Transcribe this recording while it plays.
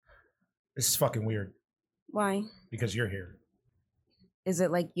This is fucking weird Why? because you're here. Is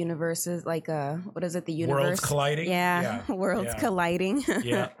it like universes? Like what is it? The universe Worlds colliding? Yeah, worlds colliding.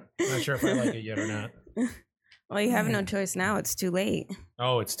 Yeah. I'm not sure if I like it yet or not. Well, you have no choice now. It's too late.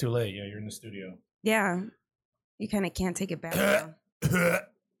 Oh, it's too late. Yeah, you're in the studio. Yeah. You kind of can't take it back now.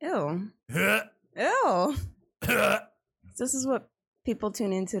 Ew. Ew. This is what people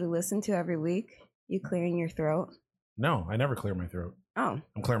tune into to listen to every week. You clearing your throat. No, I never clear my throat. Oh.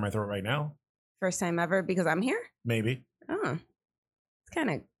 I'm clearing my throat right now. First time ever because I'm here? Maybe. Oh. It's kind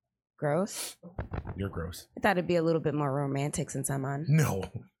of gross. You're gross. I thought it'd be a little bit more romantic since I'm on. No.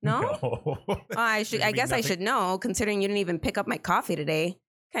 No? Oh, I guess I should know, considering you didn't even pick up my coffee today.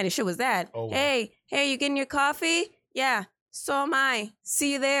 Kind of shit was that? Oh. Hey, you getting your coffee? Yeah, so am I.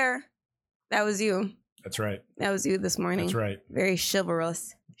 See you there. That was you. That's right. That was you this morning. That's right. Very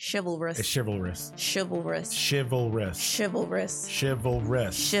chivalrous. Chivalrous. It's chivalrous. Chivalrous. Chivalrous. Chivalrous.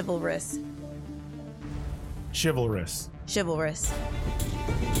 Chivalrous. Chivalrous. Chivalrous. Chivalrous.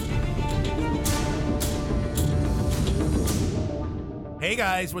 Hey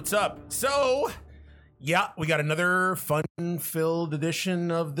guys, what's up? So, yeah, we got another fun-filled edition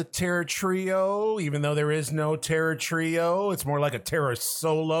of the Terror Trio, even though there is no Terror Trio. It's more like a Terror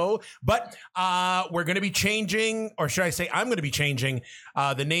Solo. But we're going to be changing, or should I say I'm going to be changing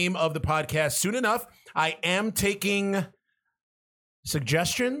the name of the podcast soon enough. I am taking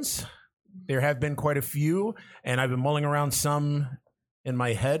suggestions. There have been quite a few, and I've been mulling around some in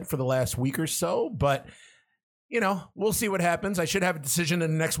my head for the last week or so, but you know, we'll see what happens. I should have a decision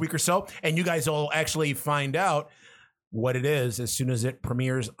in the next week or so, and you guys will actually find out what it is as soon as it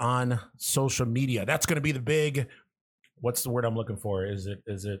premieres on social media. That's going to be the big, what's the word I'm looking for? Is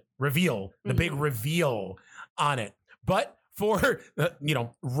it reveal? The big reveal on it. But for,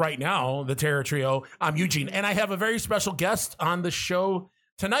 right now, the Terror Trio, I'm Eugene, and I have a very special guest on the show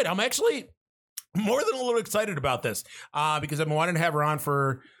tonight. I'm actually more than a little excited about this because I've been wanting to have her on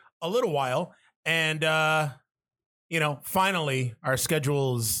for a little while, and finally our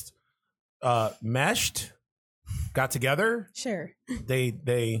schedules meshed, got together. Sure.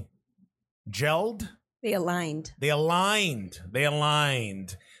 They gelled. They aligned. They aligned.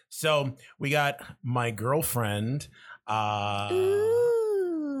 So we got my girlfriend.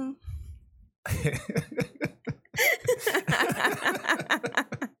 Ooh.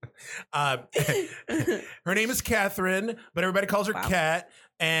 Her name is Catherine, but everybody calls her Cat.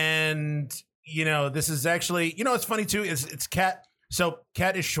 And this is actually, it's funny too. It's Cat. So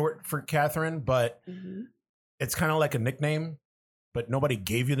Cat is short for Catherine, but it's kind of like a nickname. But nobody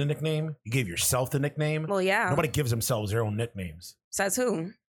gave you the nickname. You gave yourself the nickname. Well, yeah. Nobody gives themselves their own nicknames. Says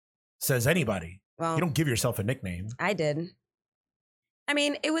who? Says anybody. Well, you don't give yourself a nickname. I did. I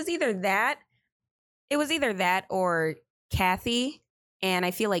mean, it was either that or Kathy. And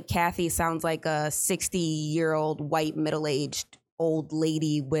I feel like Kathy sounds like a 60-year-old white middle-aged old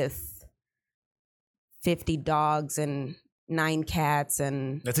lady with 50 dogs and 9 cats.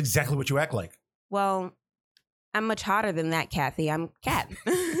 And that's exactly what you act like. Well, I'm much hotter than that, Kathy. I'm Cat.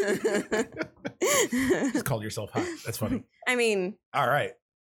 Just called yourself hot. That's funny. I mean, all right.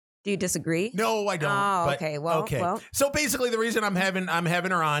 Do you disagree? No, I don't. Oh, but, okay. Well. So basically, the reason I'm having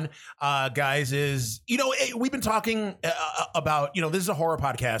her on, guys, is we've been talking about this is a horror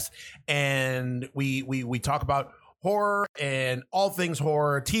podcast, and we talk about horror and all things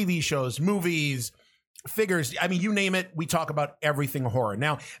horror, TV shows, movies, figures. I mean, you name it, we talk about everything horror.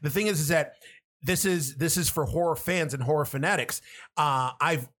 Now, the thing is that this is for horror fans and horror fanatics.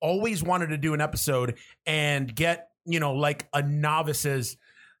 I've always wanted to do an episode and get like a novice's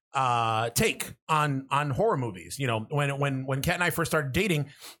take on horror movies. When Kat and I first started dating,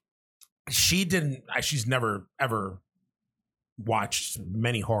 she's never ever watched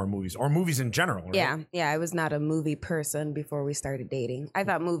many horror movies or movies in general, right? Yeah, I was not a movie person before we started dating. I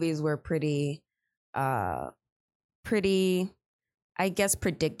thought movies were pretty I guess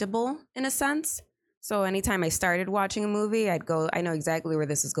predictable in a sense. So anytime I started watching a movie, I'd go, I know exactly where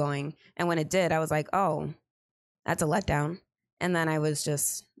this is going. And when it did, I was like, oh, that's a letdown. And then I was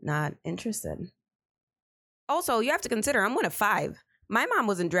just not interested. Also, you have to consider, I'm one of 5. My mom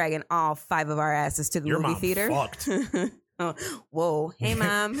wasn't dragging all 5 of our asses to the movie theater. Fucked. Oh, whoa. Hey,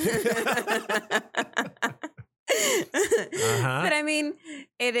 Mom. But I mean,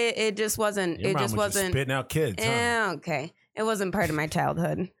 it just wasn't. Your mom was just spitting out kids. Huh? Okay. It wasn't part of my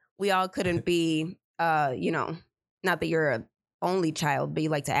childhood. We all couldn't be, not that you're an only child, but you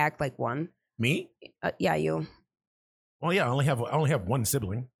like to act like one. Me? Yeah, you. Well, yeah, I only have one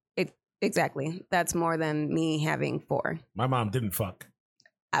sibling. Exactly. That's more than me having 4. My mom didn't fuck.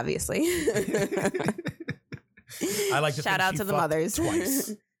 Obviously. I like to shout out to the mothers.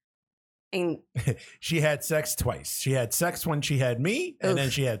 Twice. And She had sex twice. She had sex when she had me, and then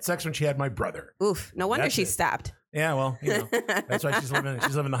she had sex when she had my brother. oof, no wonder That's she it. stopped. Yeah, well, that's why she's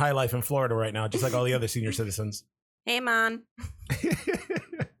living the high life in Florida right now, just like all the other senior citizens. Hey, man.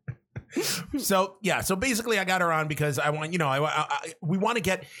 So basically I got her on because I want, we want to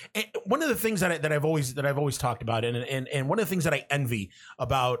get one of the things that I've always talked about, and one of the things that I envy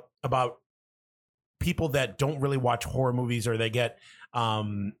about people that don't really watch horror movies, or they get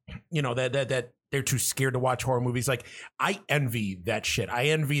that they're too scared to watch horror movies. Like, I envy that shit. I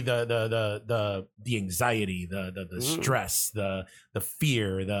envy the anxiety, the stress, the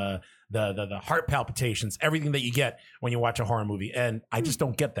fear, the heart palpitations, everything that you get when you watch a horror movie. And I just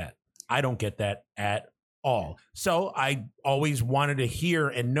don't get that. I don't get that at all. So I always wanted to hear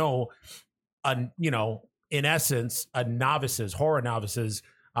and know, in essence, horror novice's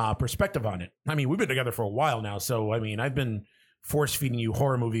perspective on it. I mean, we've been together for a while now. So, I mean, I've been force feeding you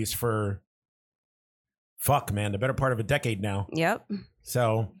horror movies for the better part of a decade now. Yep.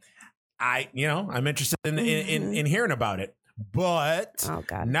 So I'm interested in hearing about it, but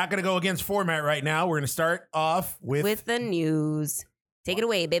not going to go against format right now. We're going to start off with the news. Take it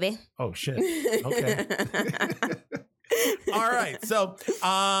away, baby. Oh, shit. Okay. All right. So,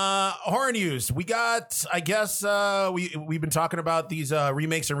 horror news. We got, I guess, we've been talking about these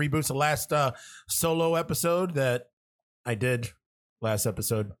remakes and reboots. The last solo episode that I did last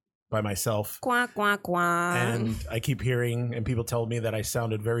episode by myself. Quack, quack, quack. And I keep hearing, and people tell me that I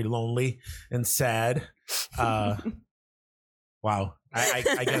sounded very lonely and sad. Wow.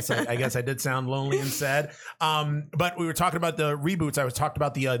 I guess I did sound lonely and sad. But we were talking about the reboots. I was talking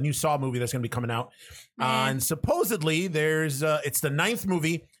about the new Saw movie that's going to be coming out. And supposedly there's it's the 9th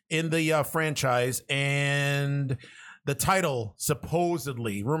movie in the franchise, and the title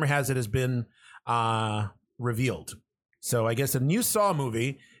supposedly, rumor has it, has been revealed. So I guess the new Saw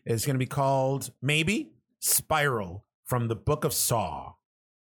movie is going to be called maybe Spiral from the Book of Saw.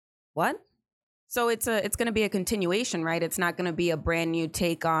 What? So it's going to be a continuation, right? It's not going to be a brand new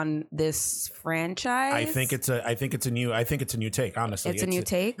take on this franchise. I think it's a new take. Honestly, it's a new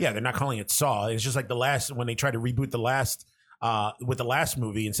take. Yeah, they're not calling it Saw. It's just like when they tried to reboot the last with the last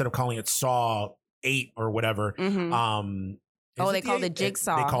movie, instead of calling it Saw 8 or whatever. Mm-hmm. They called it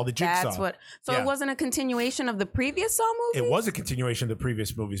Jigsaw. They called it Jigsaw. That's what. So It wasn't a continuation of the previous Saw movie. It was a continuation of the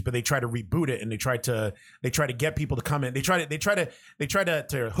previous movies, but they tried to reboot it, and they tried to get people to come in. They try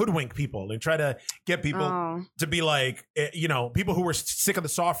to hoodwink people. They try to get people to be like, people who were sick of the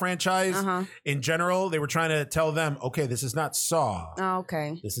Saw franchise in general. They were trying to tell them, okay, this is not Saw. Oh,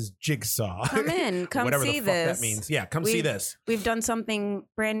 okay. This is Jigsaw. Come in. Come whatever see the fuck this. that means. Yeah, come see this. We've done something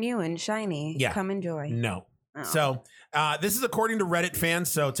brand new and shiny. Yeah. Come enjoy. No. Oh. So this is according to Reddit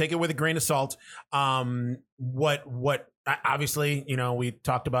fans, so take it with a grain of salt. What obviously, we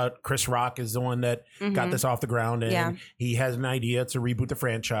talked about Chris Rock is the one that got this off the ground, and he has an idea to reboot the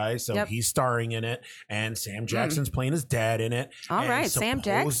franchise, so he's starring in it, and Sam Jackson's playing his dad in it. All right, Sam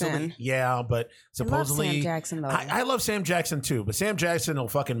Jackson. Yeah, but supposedly I love Sam Jackson, though. I love Sam Jackson too, but Sam Jackson will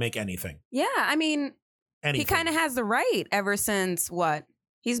fucking make anything. Yeah, I mean, anything. He kind of has the right ever since what?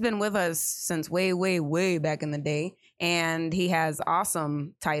 He's been with us since way, way, way back in the day, and he has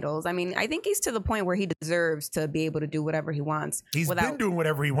awesome titles. I mean, I think he's to the point where he deserves to be able to do whatever he wants. He's been doing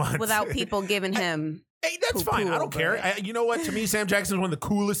whatever he wants. Without people giving him... Hey, that's fine. I don't care. You know what? To me, Sam Jackson is one of the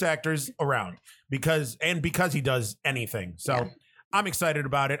coolest actors around because he does anything. So I'm excited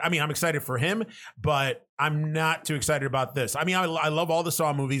about it. I mean, I'm excited for him, but I'm not too excited about this. I mean, I love all the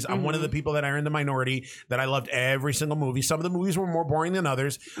Saw movies. I'm one of the people that are in the minority that I loved every single movie. Some of the movies were more boring than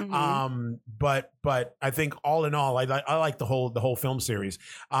others. But I think all in all, I like the whole film series.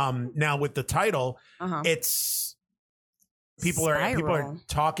 Now with the title, it's people are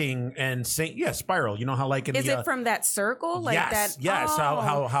talking and saying, Spiral. You know how like is it from that circle? Like yes, that? Yes.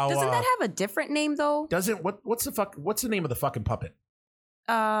 Oh. How doesn't that have a different name though? What's the name of the fucking puppet?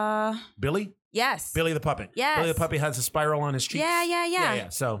 Billy? Yes. Billy the puppet. Yes. Billy the puppet has a spiral on his cheeks. Yeah.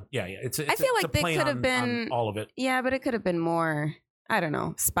 So it's I feel like they could have been all of it. Yeah, but it could have been more. I don't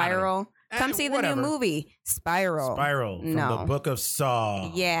know. Spiral. Come see the new movie, Spiral. From the Book of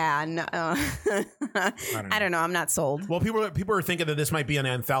Saw. Yeah, no. I don't know. I'm not sold. Well, people are thinking that this might be an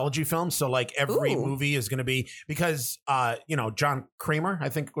anthology film. So like every movie is going to be because John Kramer, I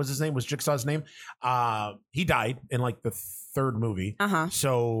think was Jigsaw's name. He died in like the third movie.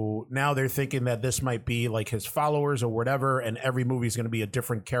 So now they're thinking that this might be like his followers or whatever, and every movie is going to be a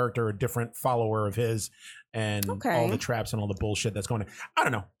different character, a different follower of his. And all the traps and all the bullshit that's going on. I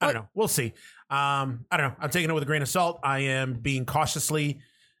don't know. We'll see. I don't know. I'm taking it with a grain of salt. I am being cautiously,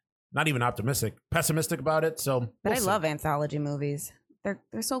 not even optimistic, pessimistic about it. So, but I love anthology movies. they're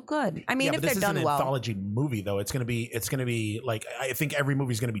so good. I mean, Yeah, if but this they're is done an well. anthology movie, though. It's gonna be like, I think every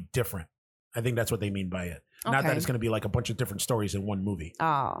movie's gonna be different. I think that's what they mean by it. Not that Okay. it's gonna be like a bunch of different stories in one movie. Oh,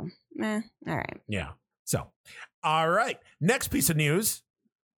 all right. Yeah. So, all right. Next piece of news.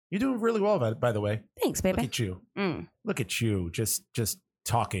 You're doing really well, by the way. Thanks, Look baby. at you. Mm. Look at you. Just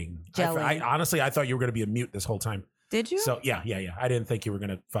talking. Gelling. I honestly, I thought you were gonna be a mute this whole time. Did you? So yeah. I didn't think you were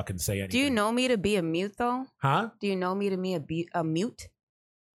gonna fucking say anything. Do you know me to be a mute though? Huh? Do you know me to be a mute?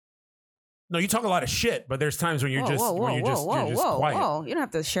 No, you talk a lot of shit, but there's times when you're just quiet. Whoa. You don't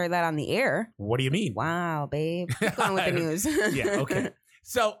have to share that on the air. What do you mean? Wow, babe. Keep going with the news. Yeah, okay.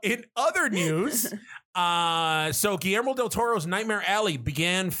 So in other news, so Guillermo del Toro's Nightmare Alley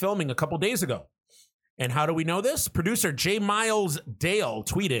began filming a couple days ago. And how do we know this? Producer J. Miles Dale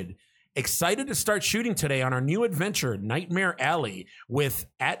tweeted, excited to start shooting today on our new adventure, Nightmare Alley, with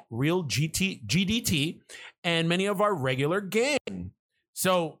 @RealGDT and many of our regular gang.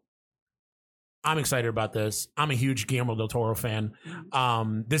 So I'm excited about this. I'm a huge Guillermo del Toro fan.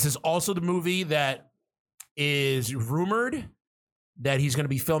 This is also the movie that is rumored that he's going to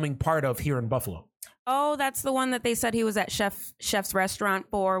be filming part of here in Buffalo. Oh, that's the one that they said he was at Chef's restaurant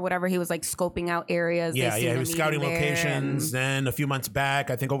for, whatever. He was like scoping out areas. Yeah, They he seen was him scouting eating there, locations. and- Then a few months back,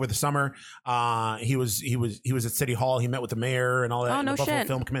 I think over the summer, he was at City Hall. He met with the mayor and all that. Oh, and no the Buffalo shit.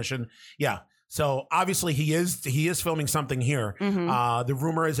 Film Commission. Yeah. So obviously he is filming something here. Mhm. The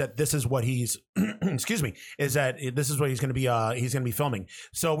rumor is that this is what he's excuse me, is that this is what he's going to be filming.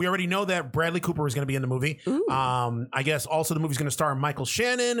 So we already know that Bradley Cooper is going to be in the movie. Ooh. I guess also the movie's going to star Michael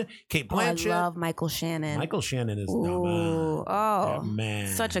Shannon, Kate Oh, I Blanchett. love Michael Shannon. Michael Shannon is Ooh. Oh, man.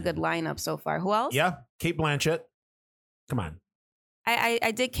 such a good lineup so far. Who else? Yeah, Kate Blanchett. Come on.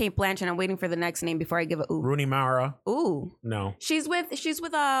 I did Kate Blanchett. I'm waiting for the next name before I give a ooh. Rooney Mara. Ooh. No. She's with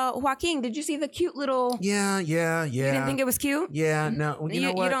Joaquin. Did you see the cute little? Yeah. You didn't think it was cute? Yeah, no. You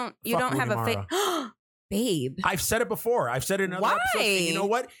know what? You don't have a Rooney face, Mara. babe. I've said it before. I've said it in other Why? episodes. And you know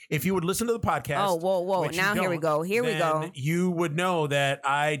what? If you would listen to the podcast, Oh, whoa! which you Now here we don't, go. Here we go. then you would know that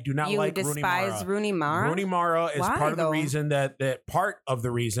I do not You like Rooney Mara. despise Rooney Mara. Rooney Mara is Why, part of the though? reason that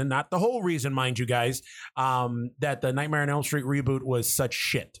not the whole reason, mind you guys, that the Nightmare on Elm Street reboot was such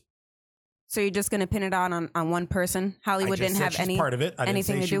shit. So you're just gonna pin it on one person? Hollywood I just didn't said have she's any part of it. I didn't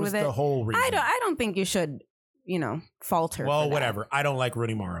anything say to she do was with it. the whole reason. I don't think you should, falter. Well, for that. whatever. I don't like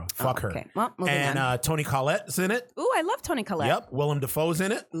Rooney Mara. Fuck her. Okay. Well, moving on. And Tony Collette's in it. Ooh, I love Tony Collette. Yep. Willem Dafoe's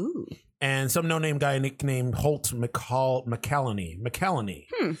in it. Ooh. And some no-name guy nicknamed Holt McCallany.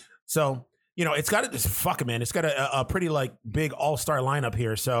 So, it's got fuck it, man. It's got a pretty like big all-star lineup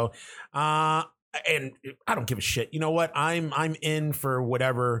here. So, and I don't give a shit. You know what? I'm in for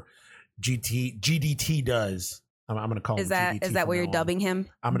whatever GDT does. I'm going to call him GDT. Is that what you're dubbing him?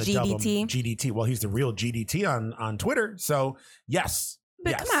 I'm going to dub him GDT? GDT. Well, he's the real GDT on Twitter. So, yes.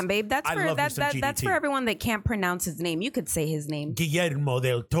 But yes. come on, babe. That's I for love me some that's GDT. for everyone that can't pronounce his name. You could say his name. Guillermo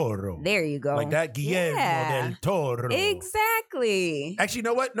del Toro. There you go. Like that, Guillermo del Toro. Exactly. Actually, you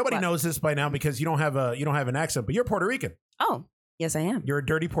know what? Nobody What? knows this by now because you don't have an accent, but you're Puerto Rican. Oh, yes, I am. You're a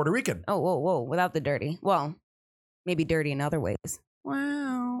dirty Puerto Rican. Oh, whoa. Without the dirty. Well, maybe dirty in other ways.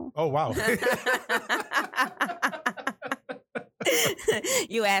 Wow. Oh, wow.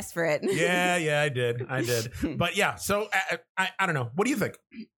 You asked for it. yeah, I did. But yeah, so I don't know. What do you think?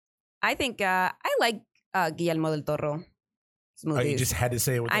 I think I like Guillermo del Toro. Oh, you just had to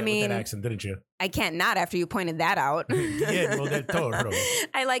say it with that mean, accent, didn't you? I can't not after you pointed that out. Guillermo del Toro.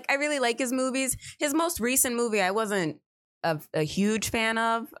 I really like his movies. His most recent movie I wasn't a huge fan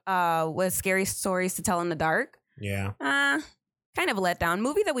of was Scary Stories to Tell in the Dark. Yeah. Kind of a letdown.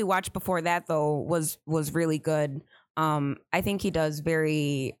 Movie that we watched before that though was really good. I think he does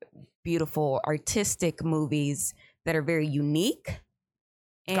very beautiful artistic movies that are very unique.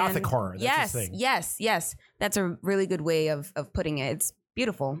 And Gothic horror. That's his thing. Yes. That's a really good way of putting it. It's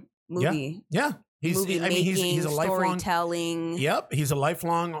beautiful movie. Yeah. He's a lifelong storytelling. Yep, he's a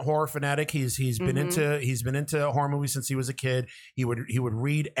lifelong horror fanatic. He's been into horror movies since he was a kid. He would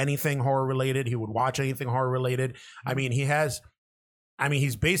read anything horror related. He would watch anything horror related. I mean,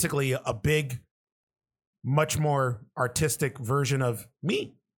 he's basically a big, much more artistic version of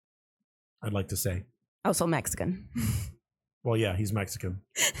me, I'd like to say. Also Mexican. Well, yeah, he's Mexican.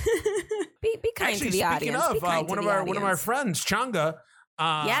 Be kind Actually, to the speaking audience. of, one of our friends, Changa.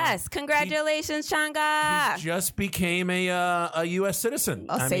 Yes, congratulations, Changa. He just became a U.S. citizen.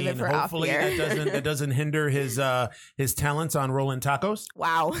 I'll save it for off hopefully air. that doesn't hinder his talents on rolling tacos.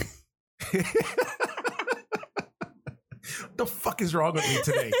 Wow. the fuck is wrong with me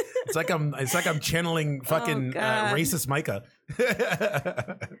today? It's like I'm channeling fucking racist Micah.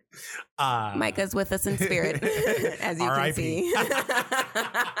 Micah's with us in spirit, as you can see.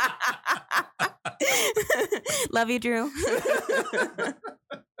 Love you, Drew.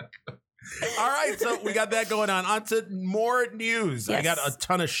 All right, so we got that going on. On to more news. Yes. I got a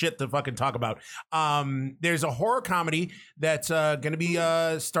ton of shit to fucking talk about. There's a horror comedy that's going to be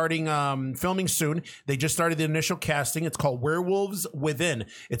starting filming soon. They just started the initial casting. It's called Werewolves Within.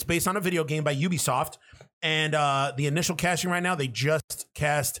 It's based on a video game by Ubisoft. And the initial casting right now, they just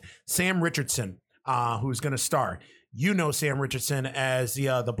cast Sam Richardson, who's going to star. You know Sam Richardson as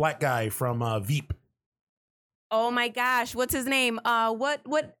the black guy from Veep. Oh my gosh, what's his name? What?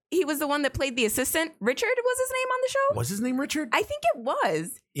 He was the one that played the assistant. Richard was his name on the show? Was his name Richard? I think it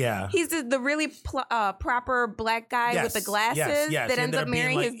was. Yeah. He's the really proper black guy with the glasses that ends up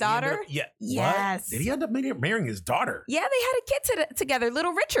marrying his daughter. Yes. What? Did he end up marrying his daughter? Yeah, they had a kid together,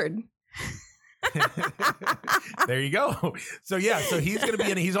 little Richard. There you go. So he's going to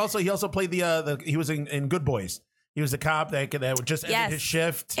be in. He also played he was in Good Boys. He was the cop that just ended his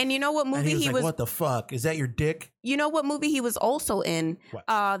shift. And you know what movie he was? What the fuck? Is that your dick? You know what movie he was also in? What?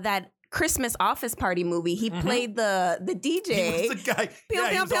 That Christmas Office Party movie. He played the DJ. He was the guy. Pew,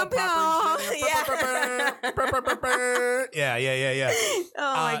 pew, pew, pew. Yeah.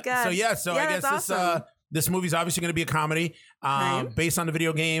 Oh my God. So I guess awesome. This movie's obviously going to be a comedy based on the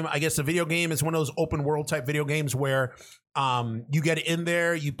video game. I guess the video game is one of those open world type video games where you get in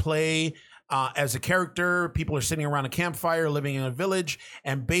there, you play as a character. People are sitting around a campfire, living in a village,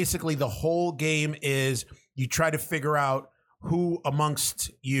 and basically the whole game is you try to figure out who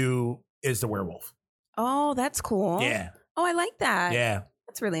amongst you is the werewolf. Oh, that's cool. Yeah. Oh, I like that. Yeah.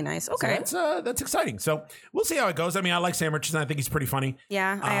 That's really nice. Okay. So that's exciting. So we'll see how it goes. I mean, I like Sam Richardson. I think he's pretty funny.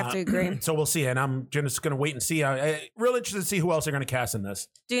 Yeah, I have to agree. So we'll see. And I'm just going to wait and see. I'm real interested to see who else they're going to cast in this.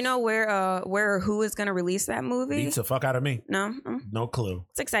 Do you know where or who is going to release that movie? Beats the fuck out of me. No? No clue.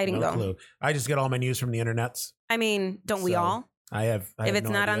 It's exciting, no clue. I just get all my news from the internets. I mean, don't we all? I have if it's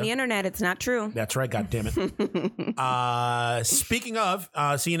no not idea. on the internet, it's not true. That's right. God damn it. Speaking of,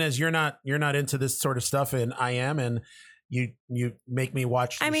 seeing as you're not into this sort of stuff, and I am, and you make me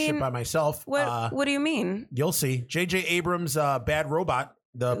watch this shit by myself. What do you mean? You'll see. J.J. Abrams' Bad Robot,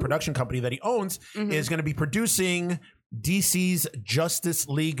 the production company that he owns, is going to be producing DC's Justice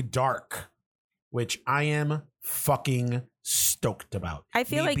League Dark, which I am fucking stoked about. I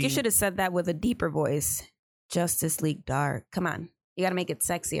feel like you should have said that with a deeper voice. Justice League Dark. Come on. You got to make it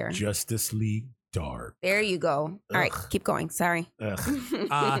sexier. Justice League Dark. There you go. All right, keep going. Sorry.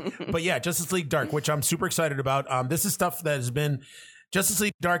 But yeah, Justice League Dark, which I'm super excited about. This is stuff that has been Justice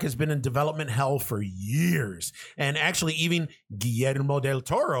League Dark has been in development hell for years, and actually, even Guillermo del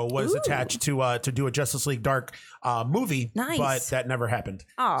Toro was attached to do a Justice League Dark movie, but that never happened.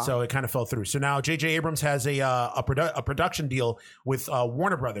 So it kind of fell through. So now J.J. Abrams has a production deal with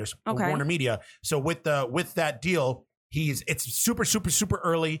Warner Brothers, Warner Media. So with that deal, it's super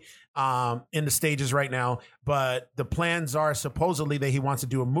early in the stages right now, but the plans are supposedly that he wants to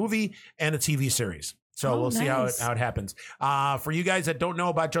do a movie and a TV series. So we'll see how it happens. For you guys that don't know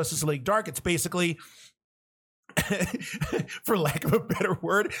about Justice League Dark, it's basically, for lack of a better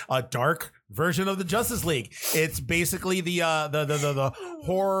word, a dark version of the Justice League. It's basically the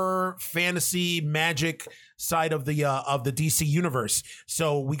horror, fantasy, magic side of the DC universe.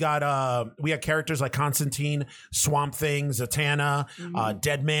 So we got characters like Constantine, Swamp Thing, Zatanna,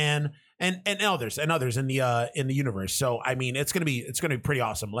 Deadman, and others in the universe. So I mean, it's gonna be pretty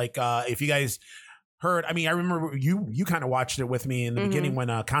awesome. Like if you guys heard, I mean, I remember you kind of watched it with me in the beginning when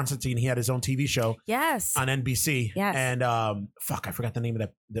Constantine, he had his own TV show on NBC. Yes. And I forgot the name of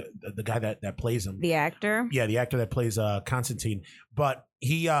the guy that plays him. The actor? Yeah, the actor that plays Constantine. But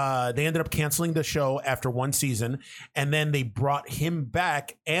they ended up canceling the show after one season, and then they brought him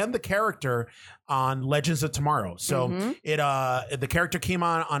back and the character on Legends of Tomorrow. So the character came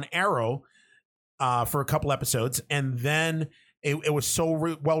on Arrow for a couple episodes, and then it was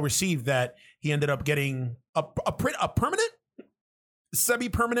so well received that he ended up getting a permanent,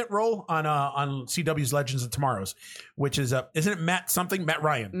 semi-permanent role on CW's Legends of Tomorrow's, which is isn't it Matt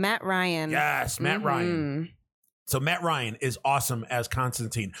Ryan? Matt Ryan. Yes, Matt Ryan. So Matt Ryan is awesome as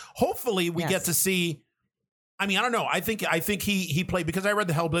Constantine. Hopefully we get to see. I mean, I don't know. I think he played, because I read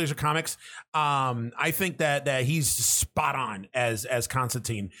the Hellblazer comics. I think that he's spot on as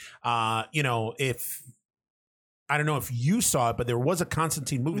Constantine. If I don't know if you saw it, but there was a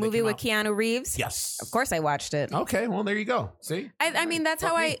Constantine movie with Keanu Reeves. Yes, of course I watched it. Okay, well there you go. See, I mean that's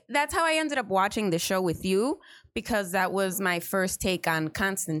how I ended up watching the show with you, because that was my first take on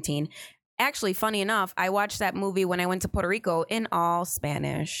Constantine. Actually, funny enough, I watched that movie when I went to Puerto Rico in all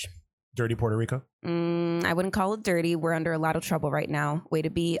Spanish. Dirty Puerto Rico? I wouldn't call it dirty. We're under a lot of trouble right now. Way to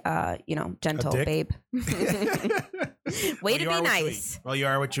be, gentle, babe. Way to be nice. Well, you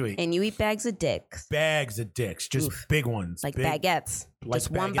are what you eat. And you eat bags of dicks. Bags of dicks. Just big ones. Like big, baguettes. like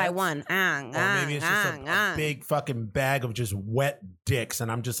just one by one. Or maybe it's just a big fucking bag of just wet dicks,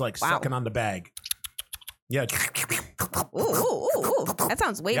 and I'm just like sucking on the bag. Yeah. Ooh. That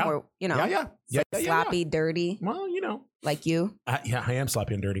sounds way more, sloppy, dirty. Well, like you. Yeah, I am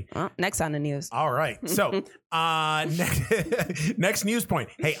sloppy and dirty. Well, next on the news. All right. So, next news point.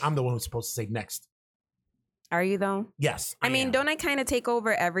 Hey, I'm the one who's supposed to say next. Are you though? Yes. I mean, don't I kind of take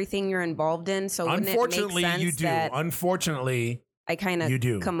over everything you're involved in? So unfortunately, wouldn't it make sense you do. Unfortunately, I kind of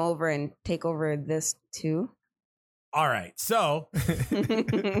come over and take over this too. All right. So,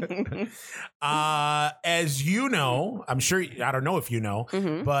 as you know, I'm sure, I don't know if you know,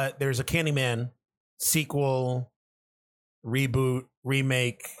 but there's a Candyman sequel, reboot,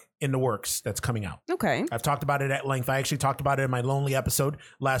 remake in the works that's coming out. Okay. I've talked about it at length. I actually talked about it in my Lonely episode,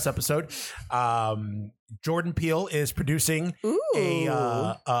 last episode. Jordan Peele is producing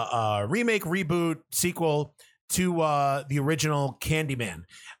a remake, reboot, sequel to the original Candyman.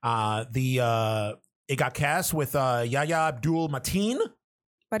 It got cast with Yahya Abdul-Mateen.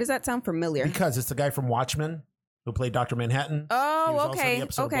 Why does that sound familiar? Because it's the guy from Watchmen who played Dr. Manhattan. Oh, he was okay. also in the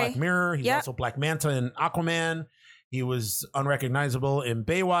episode of Black Mirror. He's also Black Manta in Aquaman. He was unrecognizable in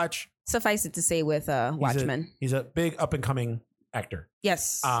Baywatch. Suffice it to say with Watchmen. He's a big up-and-coming actor.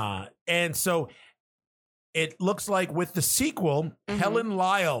 Yes. And so it looks like with the sequel, Helen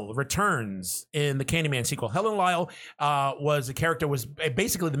Lyle returns in the Candyman sequel. Helen Lyle was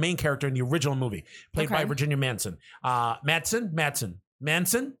basically the main character in the original movie, played by Virginia Madsen.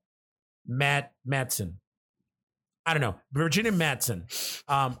 Madsen? I don't know. Virginia Madsen.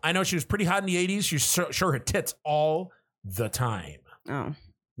 I know she was pretty hot in the 80s. She showed her tits all the time. Oh.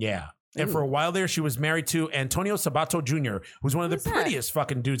 Yeah. And for a while there, she was married to Antonio Sabato Jr., who's one of the prettiest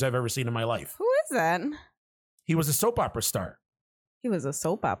fucking dudes I've ever seen in my life. Who is that? He was a soap opera star. He was a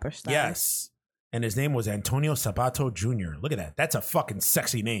soap opera star? Yes. And his name was Antonio Sabato Jr. Look at that. That's a fucking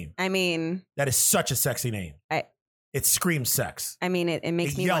sexy name. I mean... That is such a sexy name. It screams sex. I mean, it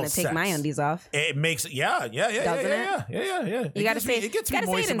makes me want to take my undies off. It makes... Yeah. You got to say it in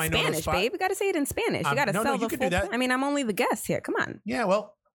Spanish, babe. You got to say it in Spanish. You got to sell the full... That. I mean, I'm only the guest here. Come on. Yeah,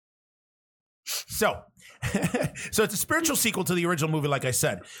 well... So it's a spiritual sequel to the original movie, like I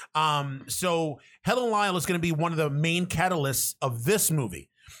said. So Helen Lyle is going to be one of the main catalysts of this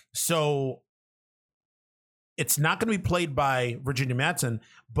movie. So it's not going to be played by Virginia Madsen,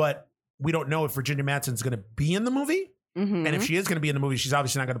 but we don't know if Virginia Madsen is going to be in the movie. And if she is going to be in the movie, she's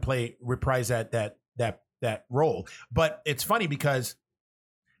obviously not going to reprise that role. But it's funny because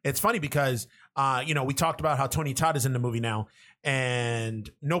we talked about how Tony Todd is in the movie now, and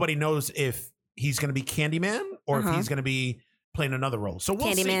nobody knows if he's going to be Candyman or if he's going to be playing another role. So we'll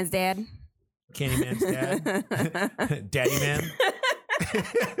Candyman's see. dad. Candyman's dad. Daddy Man.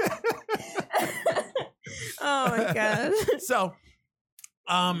 Oh my god. So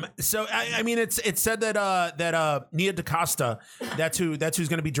I mean, it's said that Nia DaCosta, that's who's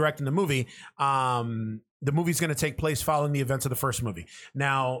going to be directing the movie. The movie's going to take place following the events of the first movie.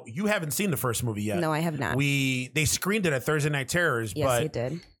 Now, you haven't seen the first movie yet. No, I have not. They screened it at Thursday Night Terrors, yes, but they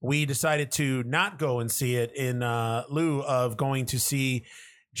did. We decided to not go and see it in lieu of going to see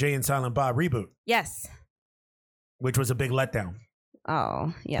Jay and Silent Bob Reboot. Yes. Which was a big letdown.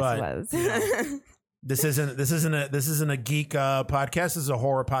 Oh, yes, it was. This isn't a geek podcast. This is a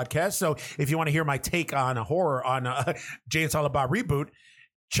horror podcast. So if you want to hear my take on a horror on Jay and Silent Bob Reboot,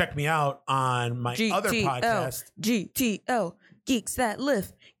 check me out on my other podcast. GTO, Geeks That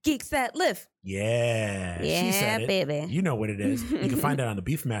Lift. Geeks That Lift. Yeah, she said it. Baby. You know what it is. You can find it on the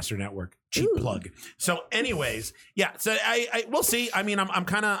Beefmaster Network. Cheap plug. So, anyways, yeah. So we'll see. I mean, I'm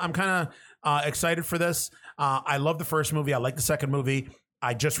kind of excited for this. I love the first movie. I like the second movie.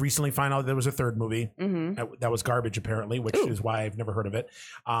 I just recently found out there was a third movie that was garbage, apparently, which is why I've never heard of it.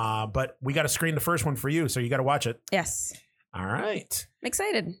 But we got to screen the first one for you, so you got to watch it. Yes. All right. I'm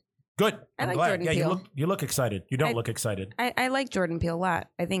excited. Good. I'm like glad. Jordan Peele. You look excited. You don't look excited. I like Jordan Peele a lot.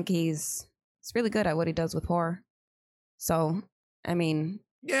 I think he's really good at what he does with horror. So, I mean,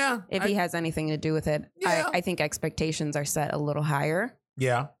 if he has anything to do with it, I think expectations are set a little higher.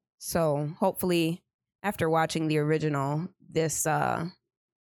 Yeah. So hopefully, after watching the original, this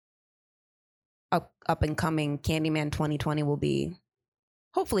up and coming Candyman 2020 will be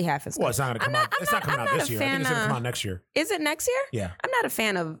hopefully half as good. Well, it's not going to come out. It's not coming out this year. I think it's going to come out next year. Is it next year? Yeah. I'm not a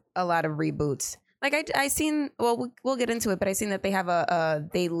fan of a lot of reboots. Like I seen. Well, we'll get into it, but I seen that they have a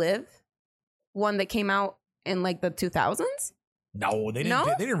They Live one that came out in like the 2000s? No, they didn't.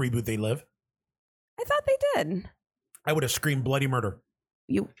 No? They didn't reboot They Live. I thought they did. I would have screamed bloody murder.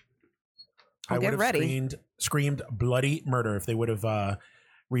 You. I would Get have ready. screamed bloody murder if they would have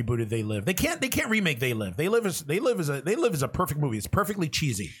rebooted They Live. They can't remake They Live. They Live is a perfect movie. It's perfectly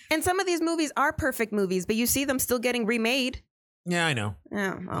cheesy. And some of these movies are perfect movies, but you see them still getting remade. Yeah, I know.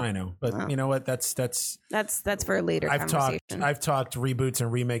 Oh, well, I know. But you know what? That's for a later conversation. I've talked reboots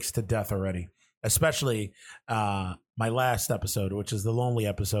and remakes to death already. Especially my last episode, which is the lonely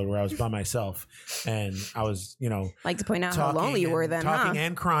episode where I was by myself and I was, like to point out how lonely you were then, talking huh?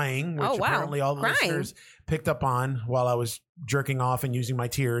 and crying, which apparently all the listeners picked up on while I was jerking off and using my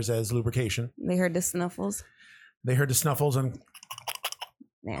tears as lubrication. They heard the snuffles. They heard the snuffles and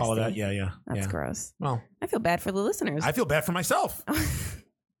Nasty. all of that. Yeah. That's gross. Well, I feel bad for the listeners. I feel bad for myself. What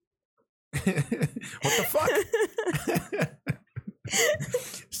the fuck?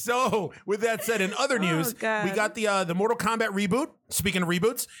 So, with that said, in other news, we got the Mortal Kombat reboot. Speaking of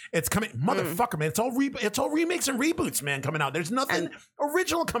reboots, it's coming. Motherfucker, man, it's all remakes and reboots, man, coming out. There's nothing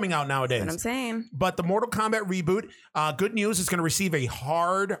original coming out nowadays. That's what I'm saying. But the Mortal Kombat reboot, good news, is going to receive a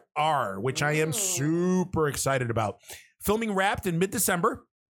hard R, which I am super excited about. Filming wrapped in mid-December.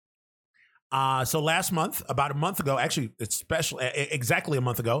 So last month, about a month ago, actually, it's exactly a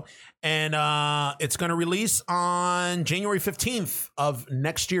month ago, and it's going to release on January 15th of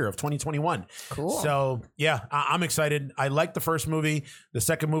next year of 2021. Cool. So yeah, I'm excited. I liked the first movie. The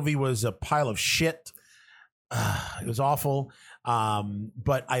second movie was a pile of shit. It was awful.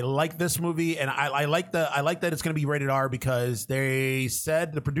 But I like this movie, and I like that it's going to be rated R because they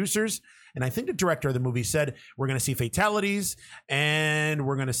said, the producers and I think the director of the movie said, we're going to see fatalities and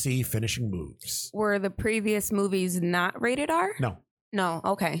we're going to see finishing moves. Were the previous movies not rated R? No.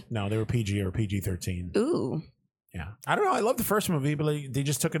 Okay. No, they were PG or PG-13. Ooh. Yeah. I don't know. I love the first movie, but they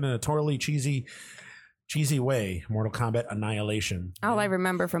just took it in a totally cheesy way. Mortal Kombat Annihilation. All I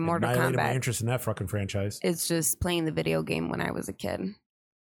remember from Mortal Annihilated Kombat my interest in that fucking franchise. is just playing the video game when I was a kid.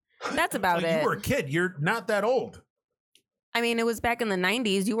 That's about it. You were a kid. You're not that old. I mean, it was back in the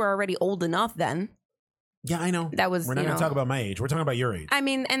 90s. You were already old enough then. Yeah, I know. That was. We're not going to talk about my age. We're talking about your age. I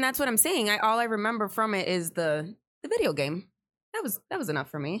mean, and that's what I'm saying. All I remember from it is the video game. That was enough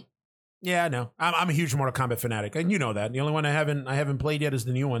for me. Yeah, I know. I'm a huge Mortal Kombat fanatic, and you know that. The only one I haven't played yet is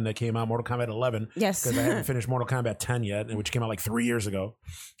the new one that came out, Mortal Kombat 11. Yes, because I haven't finished Mortal Kombat 10 yet, which came out like 3 years ago.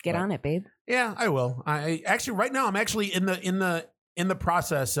 Get on it, babe. Yeah, I will. I actually right now I'm actually in the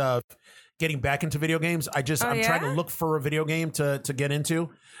process of getting back into video games. I'm trying to look for a video game to get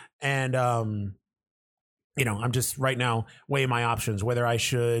into, and I'm just right now weighing my options whether I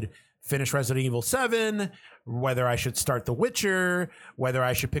should finish Resident Evil 7, whether I should start The Witcher, whether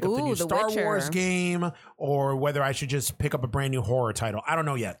I should pick up the new Star Wars game, or whether I should just pick up a brand new horror title. I don't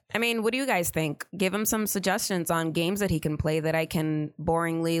know yet. I mean, what do you guys think? Give him some suggestions on games that he can play that I can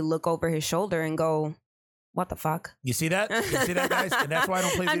boringly look over his shoulder and go, what the fuck? You see that? You see that, guys? And that's why I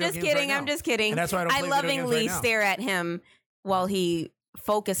don't play video games right now. I'm just kidding. And that's why I don't play video games lovingly right now. stare at him while he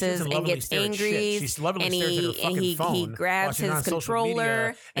focuses and gets angry, and he grabs his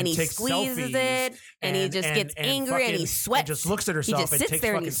controller and he squeezes it and he just gets angry and he sweats. And just looks at herself and takes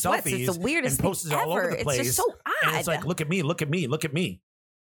fucking selfies. It's the weirdest and posts thing it all over ever. the place. It's just so odd. And it's like, look at me, look at me, look at me.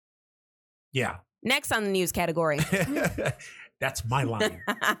 Yeah. Next on the news category. That's my line.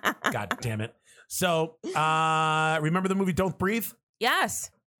 God damn it. So, remember the movie Don't Breathe?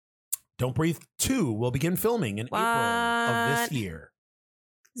 Yes. Don't Breathe 2 will begin filming in April of this year.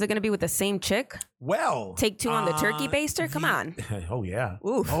 Is it going to be with the same chick? Well, Take Two on the turkey baster? Come on. Oh, yeah.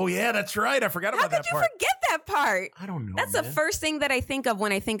 Oof. Oh, yeah, that's right. I forgot about that part. How could you forget that part? I don't know. That's the first thing that I think of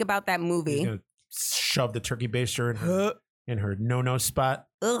when I think about that movie. Shove the turkey baster in her no-no spot.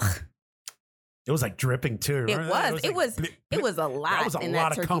 Ugh. It was like dripping too. It was. It was a lot. That was a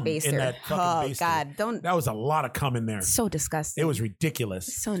lot of cum in that fucking baster. God, don't. That was a lot of cum in there. So disgusting. It was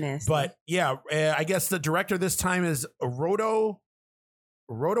ridiculous. So nasty. But yeah, I guess the director this time is Rodo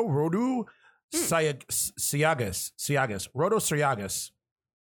Siagas. Rodo Siagas.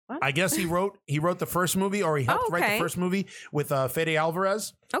 What? I guess he wrote the first movie, or he helped write the first movie with Fede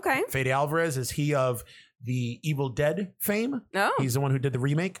Alvarez. Okay. Fede Alvarez is he of the Evil Dead fame. Oh. He's the one who did the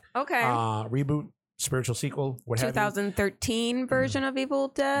remake. Okay. Reboot, spiritual sequel, what have you. 2013 version of Evil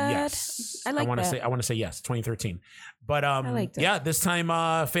Dead. Yes. I want to say yes, 2013. But I liked it. yeah, this time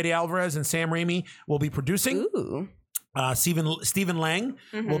Fede Alvarez and Sam Raimi will be producing. Ooh. Stephen Lang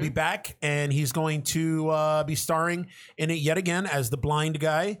will be back, and he's going to be starring in it yet again as the blind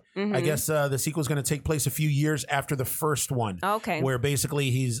guy. I guess the sequel is going to take place a few years after the first one. Okay. Where basically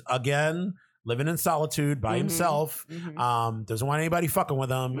he's again living in solitude by himself. Doesn't want anybody fucking with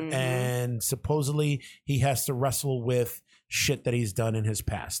him. And supposedly he has to wrestle with shit that he's done in his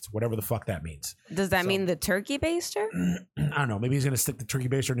past, whatever the fuck that means. Does that mean the turkey baster? I don't know. Maybe he's going to stick the turkey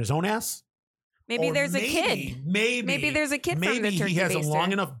baster in his own ass. Maybe Or there's a kid. Maybe there's a kid from the Maybe turkey he has baster. a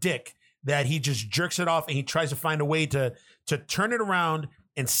long enough dick that he just jerks it off and he tries to find a way to turn it around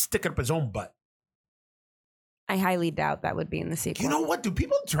and stick it up his own butt. I highly doubt that would be in the sequel. You know what? Do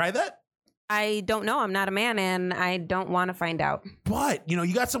people try that? I don't know. I'm not a man, and I don't want to find out. But, you know,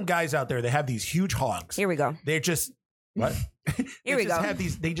 you got some guys out there that have these huge hogs. Here we go. They're just what? Here we go.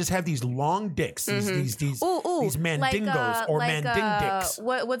 They just have these long dicks. These mandingos or manding dicks.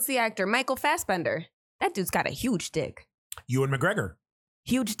 What's the actor? Michael Fassbender. That dude's got a huge dick. Ewan McGregor.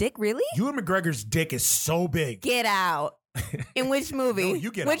 Huge dick, really? Ewan McGregor's dick is so big. Get out. In which movie? No,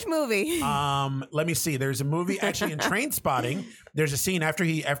 you get which out. movie? Let me see. There's a movie actually in Trainspotting. There's a scene after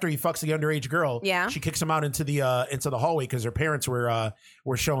he fucks the underage girl. Yeah. She kicks him out into the hallway because her parents were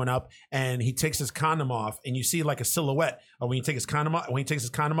showing up, and he takes his condom off, and you see like a silhouette of when he takes his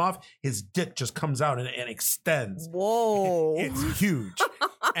condom off, his dick just comes out and extends. Whoa. It's huge.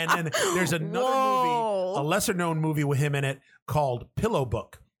 And then there's another movie, a lesser known movie with him in it called Pillow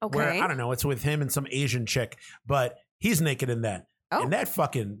Book. Okay. Where I don't know, it's with him and some Asian chick, but he's naked in that. Oh. And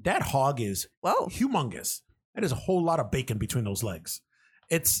that hog is Whoa. humongous. That is a whole lot of bacon between those legs.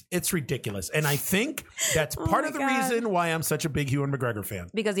 It's ridiculous. And I think that's part of the reason why I'm such a big Ewan McGregor fan.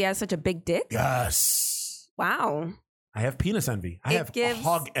 Because he has such a big dick? Yes. Wow. I have penis envy. I have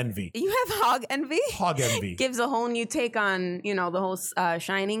hog envy. You have hog envy? Hog envy. Gives a whole new take on, the whole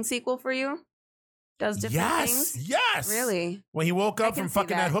Shining sequel for you? Does different things? Yes. Really? When he woke up from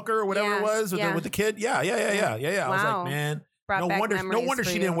fucking that hooker or whatever it was with the kid. Yeah. Wow. I was like, man, Brought back no memories wonder for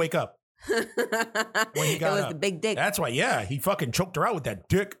she you. didn't wake up. When he got it was up. the big dick. That's why, he fucking choked her out with that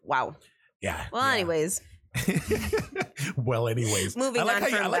dick. Wow. Yeah. Well, anyways. Well, anyways. Moving I like on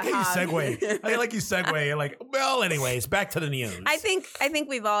how from you the hog. segue. I like you segue. You're like, well, anyways, back to the news. I think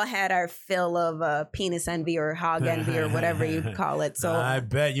we've all had our fill of penis envy or hog envy or whatever you call it. So I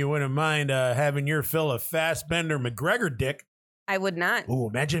bet you wouldn't mind having your fill of Fassbender McGregor dick. I would not. Ooh,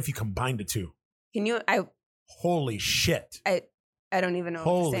 imagine if you combined the two. Can you? Holy shit. I don't even know.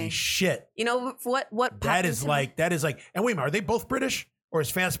 Holy what to say. shit. You know what? That is like. And wait a minute, are they both British or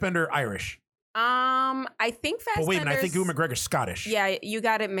is Fassbender Irish? I think Fassbender. But wait a minute, I think Ewan McGregor's Scottish. Yeah, you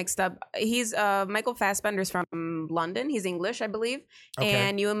got it mixed up. He's Michael Fassbender's from London. He's English, I believe. Okay.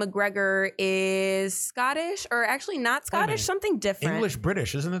 And Ewan McGregor is Scottish, or actually not Scottish, something different. English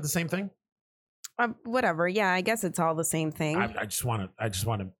British, isn't it the same thing? Whatever. Yeah, I guess it's all the same thing. I just want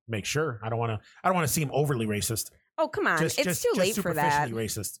to make sure. I don't want to seem overly racist. Oh, come on. It's too late for that. Superficially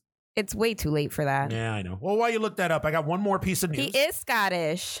racist. It's way too late for that. Yeah, I know. Well, while you look that up, I got one more piece of news. He is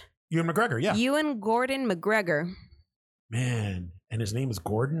Scottish. Ewan McGregor, yeah. Ewan Gordon McGregor. Man, and his name is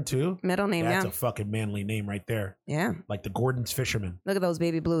Gordon too? Middle name, That's a fucking manly name right there. Yeah. Like the Gordon's Fisherman. Look at those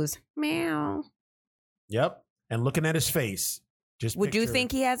baby blues. Meow. Yep. And looking at his face, would you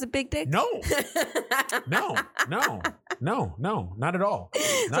think he has a big dick? No. No, not at all.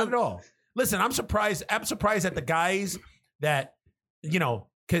 Not at all. Listen, I'm surprised at the guys that,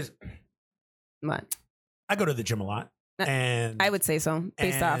 because what? I go to the gym a lot. And I would say so,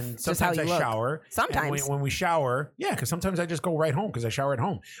 based off just how you look. Shower. Sometimes when we shower, because sometimes I just go right home because I shower at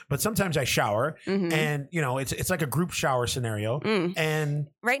home. But sometimes I shower, and it's like a group shower scenario. And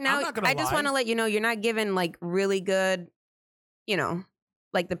right now, I just want to let you know you're not given like really good,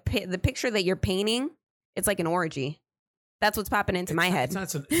 like the picture that you're painting. It's like an orgy. That's what's popping into my head. It's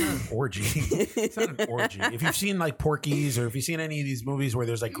not an orgy. It's not an orgy. If you've seen like Porky's or if you've seen any of these movies where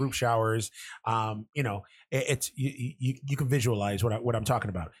there's like group showers, it's you can visualize what I'm talking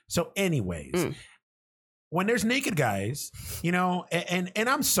about. So, anyways, when there's naked guys, and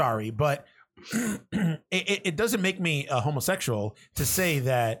I'm sorry, but it doesn't make me a homosexual to say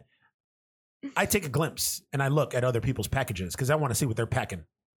that I take a glimpse and I look at other people's packages because I want to see what they're packing.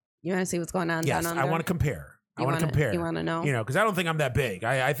 You want to see what's going on? Yes, down under? I want to compare. I want to compare. You want to know? Because I don't think I'm that big.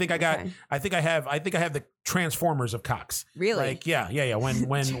 I think I got. Okay. I think I have the Transformers of cocks. Really? Like yeah.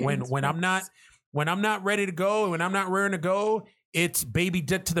 When I'm not ready to go, when I'm not raring to go, it's baby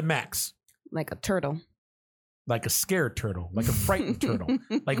dick to the max. Like a turtle. Like a scared turtle. Like a frightened turtle.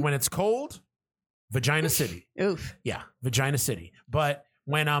 Like when it's cold, Vagina City. Oof. Yeah, Vagina City. But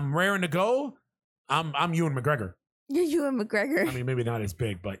when I'm raring to go, I'm Ewan McGregor. You're Ewan McGregor. I mean, maybe not as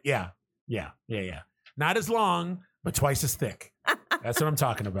big, but yeah. Not as long, but twice as thick. That's what I'm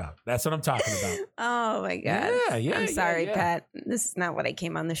talking about. Oh my God. Yeah. I'm sorry, Pat. This is not what I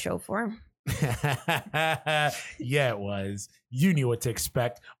came on the show for. Yeah, it was. You knew what to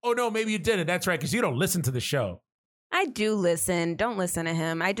expect. Oh, no, maybe you didn't. That's right, because you don't listen to the show. I do listen. Don't listen to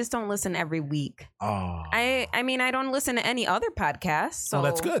him. I just don't listen every week. Oh. I mean, I don't listen to any other podcasts. So Oh,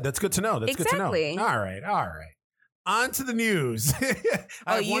 that's good. That's good to know. That's Exactly. good to know. All right. On to the news.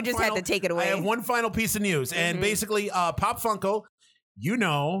 You just had to take it away. I have one final piece of news. And basically, Pop Funko, you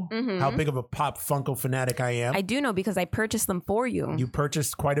know how big of a Pop Funko fanatic I am. I do know because I purchased them for you. You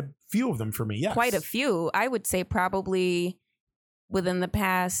purchased quite a few of them for me, yes. Quite a few. I would say probably within the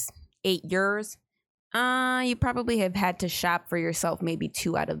past 8 years. You probably have had to shop for yourself maybe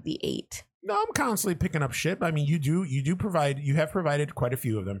 2 out of the 8. No, I'm constantly picking up shit. I mean, you have provided quite a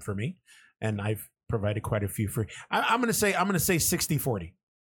few of them for me, and I've provided quite a few for. I'm gonna say 60-40.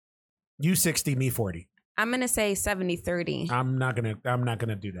 You 60, me 40. I'm gonna say 70-30. I'm not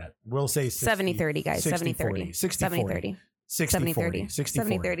gonna do that. We'll say 70-30, guys. 70-30. 70-30. 60-40. 70-30.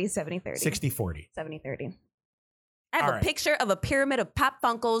 70-30. 60-40. 70-30. I have a picture of a pyramid of Pop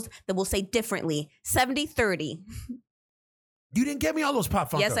Funkos that will say differently. 70-30. You didn't get me all those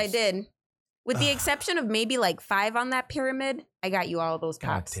Pop Funkos. Yes, I did. With the exception of maybe like 5 on that pyramid, I got you all of those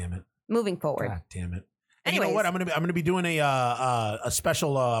Pops. God damn it. Moving forward. God damn it. And you know what? I'm gonna be doing a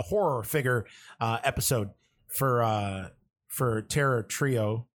special horror figure episode for Terror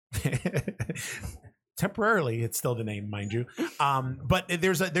Trio. Temporarily, it's still the name, mind you. But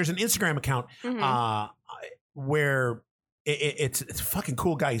there's an Instagram account where it's a fucking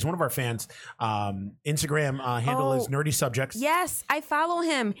cool guy. He's one of our fans. Instagram handle is Nerdy Subjects. Yes, I follow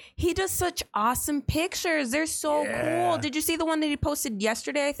him. He does such awesome pictures. They're so cool. Did you see the one that he posted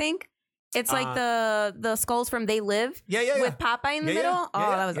yesterday, I think? It's like the skulls from They Live with Popeye in the middle.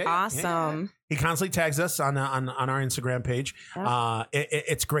 That was awesome. He constantly tags us on our Instagram page. Yep.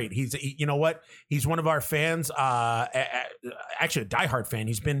 It's great. You know what? He's one of our fans. Actually, a diehard fan.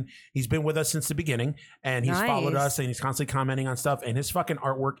 He's been with us since the beginning, and he's followed us, and he's constantly commenting on stuff. And his fucking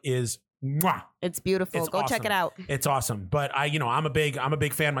artwork is mwah. It's beautiful. Go check it out. It's awesome. But I'm a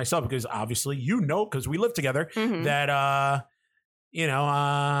big fan myself because obviously because we live together that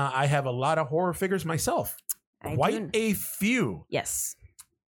I have a lot of horror figures myself. Quite a few. Yes.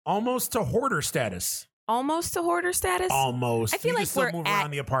 Almost to hoarder status. Almost to hoarder status? Almost. I feel like we're move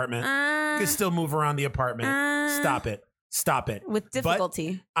around the apartment. You can still move around the apartment. Stop it. With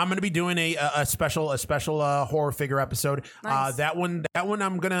difficulty. But I'm going to be doing a special horror figure episode. Nice. That one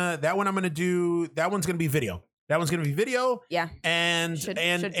I'm going to do. That one's going to be video. That one's going to be video. Yeah.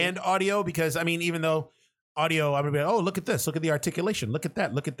 And audio because even though audio, I'm going to be like, oh, look at this. Look at the articulation. Look at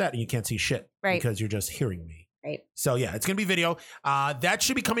that. And you can't see shit. Right. Because you're just hearing me. Right. So yeah, it's going to be video. That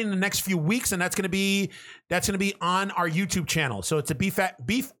should be coming in the next few weeks. And that's going to be on our YouTube channel. So it's a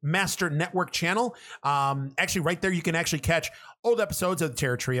Beef Master Network channel. Actually right there, you can actually catch old episodes of the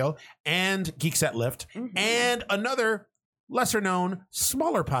Terror Trio and Geeks at Lift and another lesser known,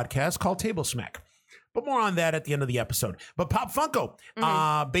 smaller podcast called Table Smack. But more on that at the end of the episode. But Pop Funko,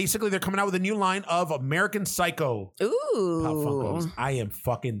 basically they're coming out with a new line of American Psycho Pop Funkos. I am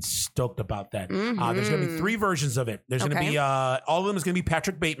fucking stoked about that. There's going to be 3 versions of it. There's going to be, all of them is going to be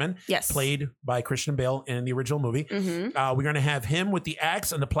Patrick Bateman, played by Christian Bale in the original movie. We're going to have him with the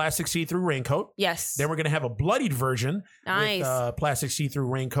axe and the plastic see-through raincoat. Yes. Then we're going to have a bloodied version with plastic see-through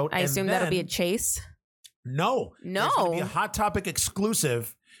raincoat. I assume that'll be a chase. No. There's going to be a Hot Topic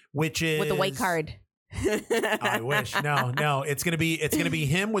exclusive, which is... with the white card. I wish. No. It's gonna be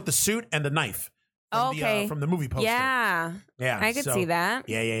him with the suit and the knife. From the movie poster. Yeah. I could see that.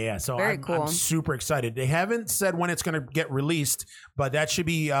 Yeah. So Very cool. I'm super excited. They haven't said when it's gonna get released, but that should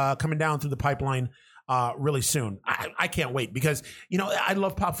be coming down through the pipeline really soon. I can't wait because I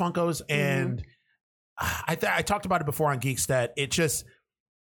love Pop Funkos and I talked about it before on Geeks that it just.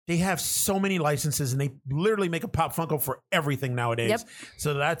 They have so many licenses and they literally make a Pop Funko for everything nowadays. Yep.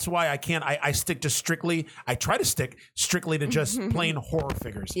 So that's why I try to stick strictly to just plain horror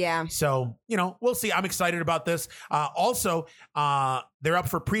figures. Yeah. So, we'll see. I'm excited about this. Also, they're up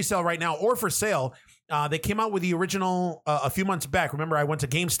for pre-sale right now or for sale. They came out with the original a few months back. Remember, I went to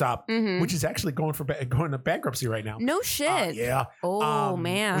GameStop, which is actually going to bankruptcy right now. No shit. Yeah. Oh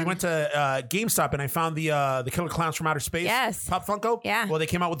man. We went to GameStop and I found the Killer Clowns from Outer Space. Yes. Pop Funko. Yeah. Well, they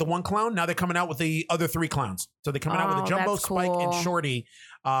came out with the 1 clown. Now they're coming out with the other 3 clowns. So they're coming out with the Jumbo, Spike, and Shorty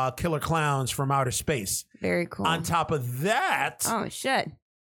Killer Clowns from Outer Space. Very cool. On top of that. Oh shit.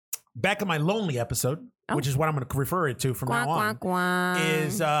 Back in my lonely episode, which is what I'm going to refer it to from now on,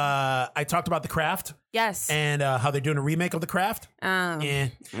 is I talked about The Craft. Yes. And how they're doing a remake of The Craft. Yeah.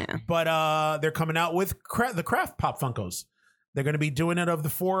 But they're coming out with the Craft Pop Funkos. They're going to be doing it of the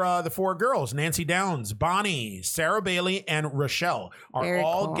four girls. Nancy Downs, Bonnie, Sarah Bailey, and Rochelle are Very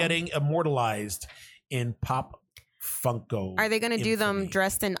all cool. getting immortalized in Pop Funko. Are they going to do them infamy.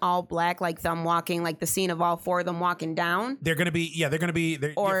 dressed in all black, like them walking, like the scene of all four of them walking down? They're going to be,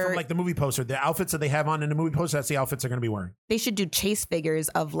 Or- from like the movie poster. The outfits that they have on in the movie poster, that's the outfits they're going to be wearing. They should do chase figures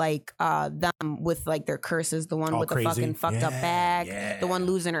of like them with like their curses. The one All with crazy. the fucking fucked up Yeah, back. yeah. The one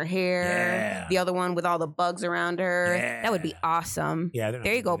losing her hair. Yeah. The other one with all the bugs around her. Yeah. That would be awesome. Yeah. they're not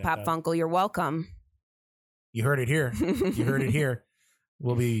There you gonna go, do that, Pop though. Funko. You're welcome. You heard it here. You heard it here.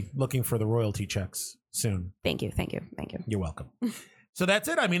 We'll be looking for the royalty checks soon. Thank you. Thank you. Thank you. You're welcome. So that's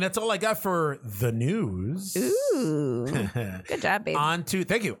it. I mean, that's all I got for the news. Ooh. Good job, babe.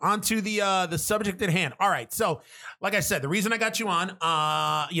 Thank you. On to the subject at hand. All right. So, like I said, the reason I got you on,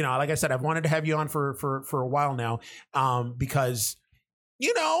 like I said, I've wanted to have you on for a while now, because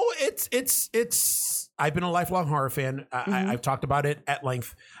it's I've been a lifelong horror fan. I've talked about it at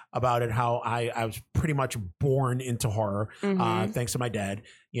length about it, how I was pretty much born into horror, thanks to my dad.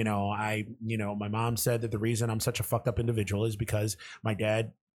 My mom said that the reason I'm such a fucked up individual is because my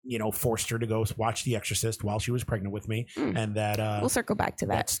dad, forced her to go watch The Exorcist while she was pregnant with me. And that, We'll circle back to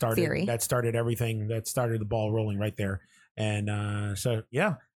that theory. that started everything. That started the ball rolling right there. And so,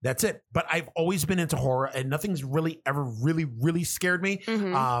 yeah, that's it. But I've always been into horror, and nothing's really ever really, really scared me.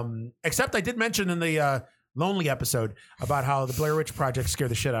 Except I did mention in the Lonely episode about how the Blair Witch Project scared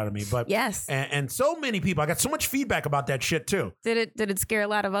the shit out of me. But Yes. and so many people, I got so much feedback about that shit too. Did it scare a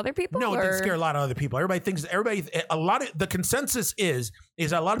lot of other people? No, it or- didn't scare a lot of other people. The consensus is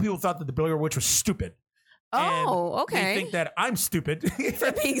that a lot of people thought that the Blair Witch was stupid. Oh, And okay. They think that I'm stupid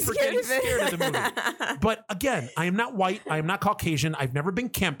For being scared getting of it. scared of the movie. But again, I am not white. I am not Caucasian. I've never been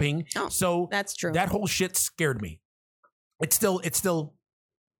camping. Oh, So That's true. that whole shit scared me. It still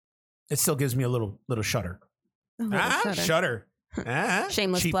gives me a little shudder. A little shudder. Shudder.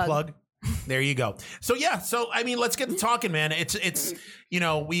 Shameless cheap plug. There you go. So yeah, I mean, let's get to talking, man. It's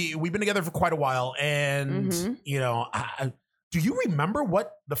we've been together for quite a while, and do you remember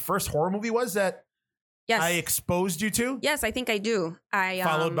what the first horror movie was that Yes. I exposed you to? Yes, I think I do.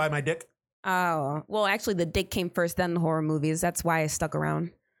 Followed by my dick. Oh, well, actually, the dick came first, then the horror movies. That's why I stuck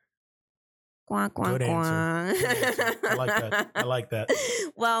around. Quack, quack, Good answer. quack. Good answer. I like that.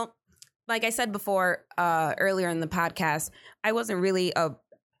 Well, like I said before, earlier in the podcast, I wasn't really a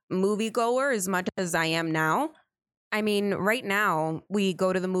moviegoer as much as I am now. I mean, right now, we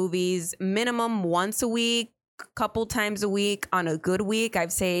go to the movies minimum once a week, couple times a week. On a good week,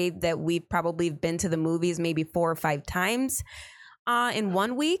 I'd say that we've probably been to the movies maybe 4 or 5 times in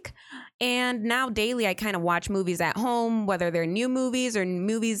 1 week. And now daily, I kind of watch movies at home, whether they're new movies or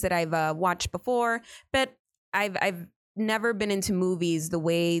movies that I've watched before. But I've never been into movies the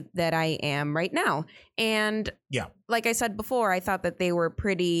way that I am right now. And Yeah. like I said before, I thought that they were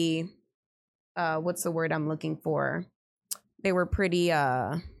pretty, what's the word I'm looking for? They were pretty,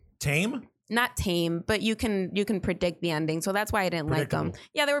 Tame. not tame, but you can predict the ending. So that's why I didn't like them. Predictable.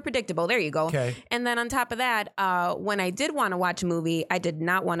 Yeah, they were predictable. There you go. Okay. And then on top of that, when I did want to watch a movie, I did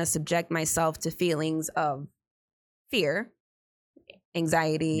not want to subject myself to feelings of fear,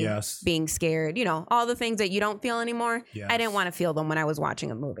 anxiety, Yes. being scared, all the things that you don't feel anymore. Yes. I didn't want to feel them when I was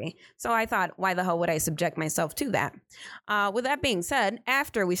watching a movie. So I thought, why the hell would I subject myself to that? With that being said,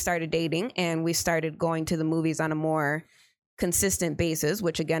 after we started dating and we started going to the movies on a more consistent basis,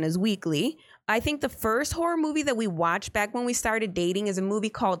 which again is weekly, I think the first horror movie that we watched back when we started dating is a movie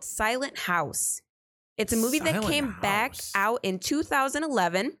called Silent House. It's a movie that Silent came back House. out in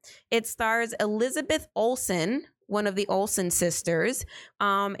 2011. It stars Elizabeth Olsen, one of the Olsen sisters.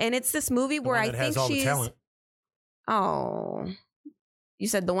 And it's this movie The where one I that think has all the she's talent. Oh. You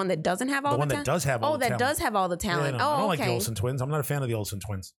said the one that doesn't have all The the one that talent? does have all Oh, the that talent. does have all the Yeah, talent. no, I don't like the okay. Olsen twins. I'm not a fan of the Olsen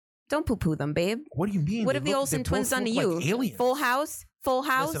twins. Don't poo-poo them, babe. What do you mean? What They have the look- Olsen they twins both done to look you? like aliens. Full House? Full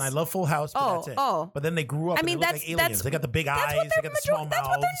House? Listen, I love Full House, but that's it. Oh. But then they grew up. I mean, and they look that's- like aliens. that's- They got the big that's eyes. what They they're got the small that's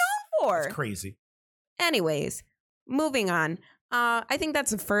what they're mouths. known for. It's crazy. Anyways, moving on. I think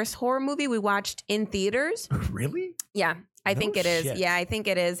that's the first horror movie we watched in theaters. Really? Yeah, I No think it is. shit. Yeah, I think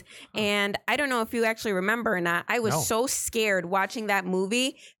it is. And I don't know if you actually remember or not. I was No. so scared watching that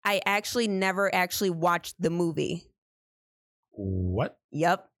movie. I actually never actually watched the movie. What?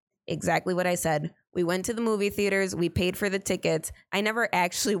 Yep, exactly what I said. We went to the movie theaters. We paid for the tickets. I never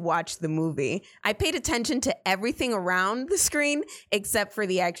actually watched the movie. I paid attention to everything around the screen except for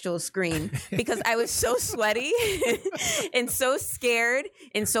the actual screen because I was so sweaty and so scared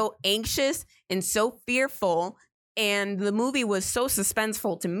and so anxious and so fearful. And the movie was so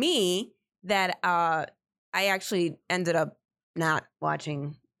suspenseful to me that I actually ended up not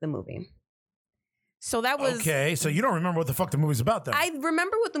watching the movie. So that was okay. So you don't remember what the fuck the movie's about, then? I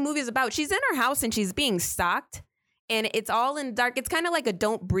remember what the movie is about. She's in her house and she's being stalked, and it's all in dark. It's kind of like a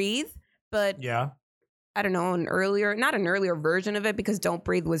Don't Breathe, but yeah. I don't know, not an earlier version of it, because Don't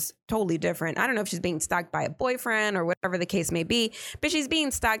Breathe was totally different. I don't know if she's being stalked by a boyfriend or whatever the case may be, but she's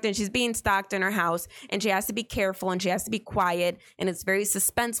being stalked, and she's being stalked in her house, and she has to be careful and she has to be quiet, and it's very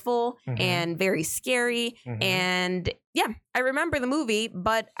suspenseful and very scary. And yeah, I remember the movie,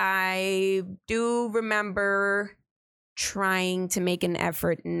 but I do remember trying to make an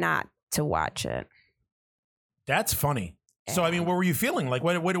effort not to watch it. That's funny. So, I mean, what were you feeling? Like,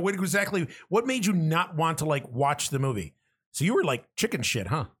 what exactly, what made you not want to, like, watch the movie? So you were like chicken shit,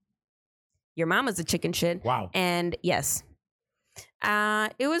 huh? Your mama's a chicken shit. Wow. And yes,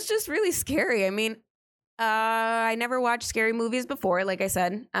 it was just really scary. I mean, I never watched scary movies before. Like I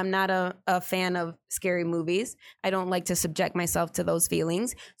said, I'm not a fan of scary movies. I don't like to subject myself to those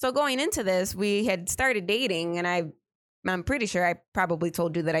feelings. So going into this, we had started dating, and I'm pretty sure I probably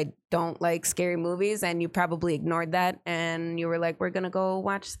told you that I don't like scary movies, and you probably ignored that, and you were like, we're going to go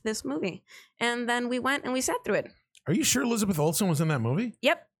watch this movie. And then we went and we sat through it. Are you sure Elizabeth Olsen was in that movie?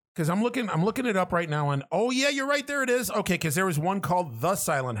 Yep. Because I'm looking it up right now, and oh yeah, you're right, there it is. Okay, because there was one called The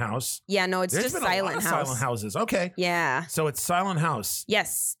Silent House. Yeah, no, it's There's just been a lot Silent of House. Silent Houses. Okay. Yeah. So it's Silent House.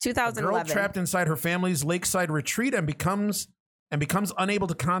 Yes, A 2011. girl trapped inside her family's lakeside retreat and becomes unable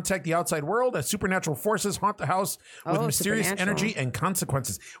to contact the outside world as supernatural forces haunt the house with mysterious energy and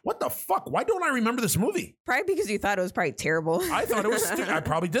consequences. What the fuck? Why don't I remember this movie? Probably because you thought it was probably terrible. I thought it was stupid. I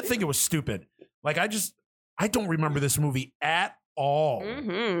probably did think it was stupid. Like, I don't remember this movie at all.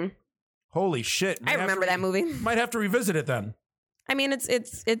 Holy shit. I remember that movie. Might have to revisit it then. I mean,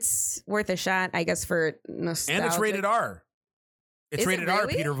 it's worth a shot, I guess, for nostalgia. And it's rated R. It's Is it rated R,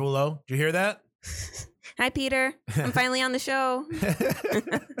 really? Peter Vullo. Did you hear that? Hi, Peter. I'm finally on the show.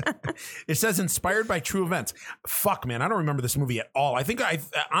 It says inspired by true events. Fuck, man. I don't remember this movie at all. I think I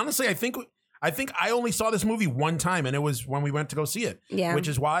only saw this movie one time, and it was when we went to go see it. Yeah. Which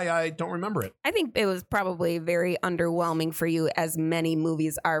is why I don't remember it. I think it was probably very underwhelming for you, as many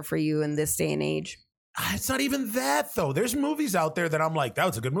movies are for you in this day and age. It's not even that, though. There's movies out there that I'm like, that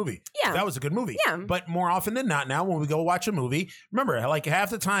was a good movie. Yeah. That was a good movie. Yeah. But more often than not now, when we go watch a movie, remember, like half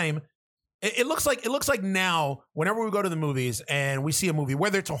the time, it looks like now, whenever we go to the movies and we see a movie,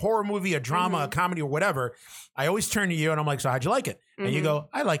 whether it's a horror movie, a drama, a comedy, or whatever, I always turn to you and I'm like, so how'd you like it? And you go,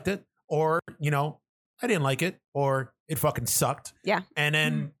 I liked it. Or, I didn't like it. Or it fucking sucked. Yeah. And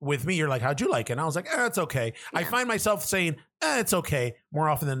then with me, you're like, how'd you like it? And I was like, it's okay. Yeah. I find myself saying, it's okay more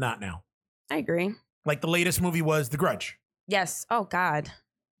often than not now. I agree. Like the latest movie was The Grudge. Yes. Oh, God.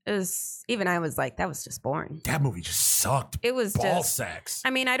 It was, even I was like, that was just boring. That movie just sucked. It was ball just sacks.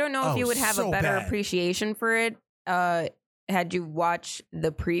 I mean, I don't know if you would have so a better bad. appreciation for it had you watched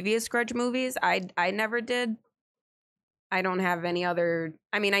the previous Grudge movies. I never did. I don't have any other.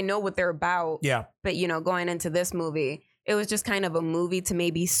 I mean, I know what they're about. Yeah. But going into this movie, it was just kind of a movie to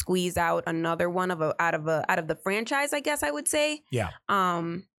maybe squeeze out another one out of the franchise, I guess I would say. Yeah.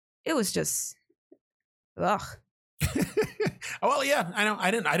 It was just ugh. Well, yeah, I know. I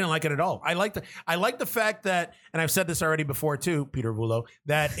didn't like it at all. I like the fact that, and I've said this already before too, Peter Vullo,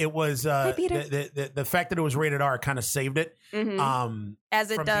 that it was Hi, Peter. the fact that it was rated R kind of saved it.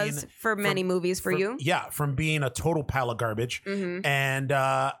 As it does for many movies for you. Yeah, from being a total pile of garbage. And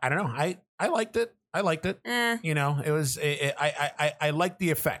I don't know. I liked it. I liked it. It was. I liked the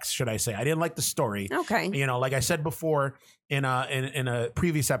effects. Should I say? I didn't like the story. Okay. Like I said before in a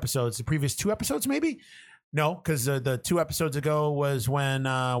previous episodes, the previous 2 episodes, maybe. No, because the 2 episodes ago was when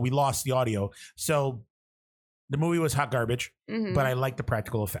we lost the audio. So the movie was hot garbage, but I liked the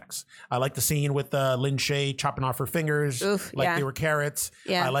practical effects. I liked the scene with Lin Shaye chopping off her fingers they were carrots.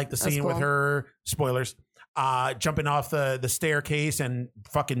 Yeah, I liked the scene with her, spoilers, jumping off the staircase and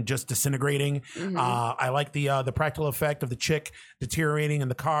fucking just disintegrating. I like the practical effect of the chick deteriorating in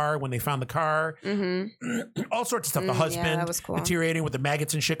the car when they found the car. All sorts of stuff. The husband that was cool. deteriorating with the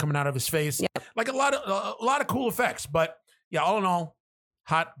maggots and shit coming out of his face. Yep. Like a lot of cool effects. But yeah, all in all,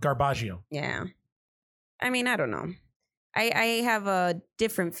 hot garbaggio. Yeah. I mean, I don't know. I have a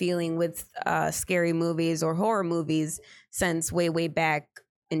different feeling with scary movies or horror movies since way back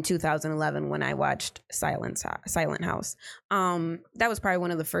in 2011 when I watched Silent House. That was probably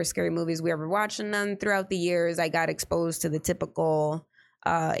one of the first scary movies we ever watched. And then throughout the years, I got exposed to the typical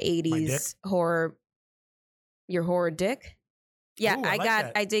 80s horror. Your horror dick? Yeah, Ooh,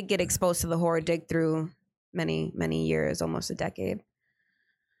 I did get exposed to the horror dick through many, many years, almost a decade.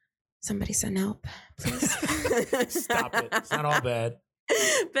 Somebody send help, please. Stop it. It's not all bad.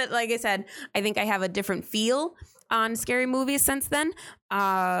 But like I said, I think I have a different feel on scary movies since then.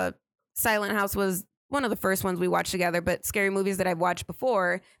 Silent House was one of the first ones we watched together, but scary movies that I've watched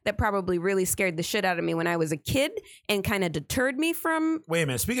before that probably really scared the shit out of me when I was a kid and kind of deterred me from. Wait a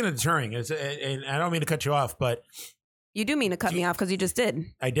minute. Speaking of deterring, and I don't mean to cut you off, but You do mean to cut me off because you just did.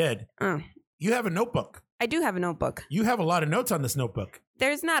 I did. Oh. You have a notebook. I do have a notebook. You have a lot of notes on this notebook.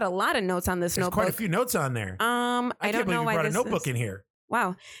 There's not a lot of notes on this There's notebook. quite a few notes on there. I can't don't believe know you why brought a this notebook is. in here.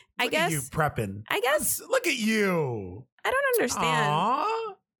 Wow. I Look guess at you prepping. I guess Look at you. I don't understand.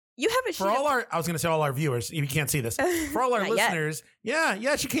 Aww. You have a sheet For all our, I was going to say all our viewers. You can't see this. For all our Not yet. listeners,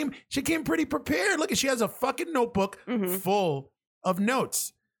 yeah. She came pretty prepared. Look, she has a fucking notebook full of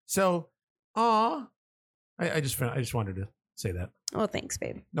notes. So, I just wanted to say that. Oh, thanks,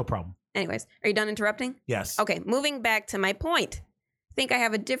 babe. No problem. Anyways, are you done interrupting? Yes. Okay, moving back to my point. I think I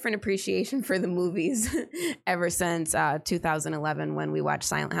have a different appreciation for the movies ever since 2011 when we watched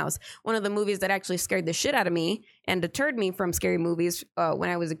Silent House. One of the movies that actually scared the shit out of me and deterred me from scary movies when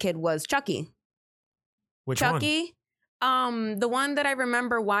I was a kid was Chucky. Which one? Chucky, the one that I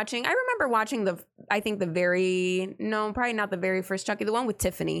remember watching. I remember watching probably not the very first Chucky, the one with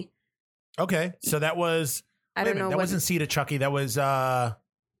Tiffany. Okay, so that was. I don't know. That wasn't Seed of Chucky. That was Bride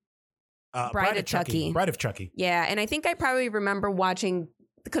of Chucky. Bride of Chucky. Yeah, and I think I probably remember watching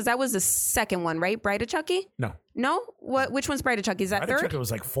because that was the second one, right? Bride of Chucky? No. What? Which one's Bride of Chucky? Is that Bride third? of Chucky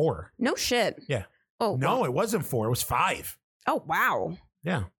was like 4. No shit. Yeah. Oh no, it wasn't 4. It was 5. Oh wow.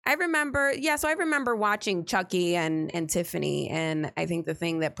 Yeah. I remember. Yeah, so I remember watching Chucky and Tiffany, and I think the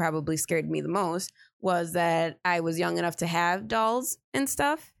thing that probably scared me the most was that I was young enough to have dolls and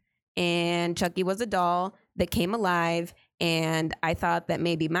stuff, and Chucky was a doll that came alive. And I thought that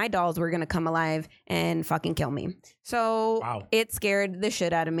maybe my dolls were going to come alive and fucking kill me. So It scared the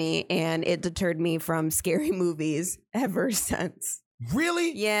shit out of me and it deterred me from scary movies ever since.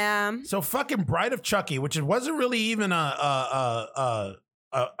 Really? Yeah. So fucking Bride of Chucky, which it wasn't really even a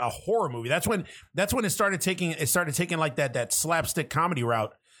horror movie. That's when it started taking like that slapstick comedy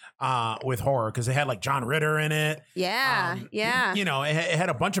route. With horror, because it had like John Ritter in it. Yeah, yeah. You know, it had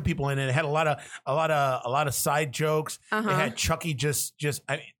a bunch of people in it. It had a lot of side jokes. It had Chucky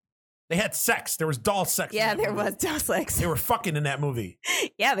they had sex. There was doll sex. Yeah, there was doll sex. They were fucking in that movie.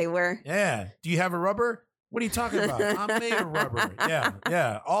 Yeah, they were. Yeah. Do you have a rubber? What are you talking about? I'm made of rubber.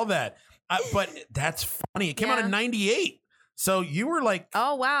 Yeah. All that. But that's funny. It came out in 98. So you were like,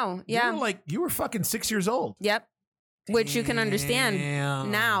 oh wow, yeah. You were fucking 6 years old. Yep. Which you can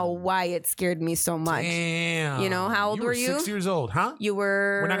understand now why it scared me so much. Damn. You know, how old were you? 6 years old, huh? You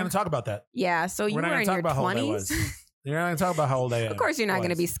were. We're not going to talk about that. Yeah, so you were in your 20s. You're not going to talk about how old I am. Of course, you're not going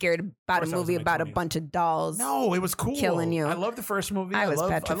to be scared about a movie about a bunch of dolls. No, it was cool. Killing you. I loved the first movie. I was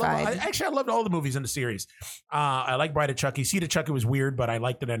petrified. I loved all the movies in the series. I like Bride of Chucky. Seed of Chucky was weird, but I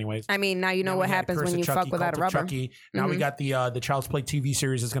liked it anyways. I mean, now you know what happens when you fuck without a rubber. Chucky. Now we got the Child's Play TV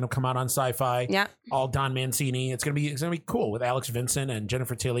series that's going to come out on Sci-Fi. Yeah. All Don Mancini. It's gonna be cool with Alex Vincent and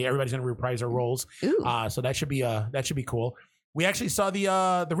Jennifer Tilly. Everybody's going to reprise their roles. Ooh. So that should be cool. We actually saw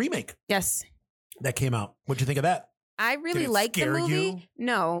the remake. Yes. That came out. What'd you think of that? I really liked the movie. You?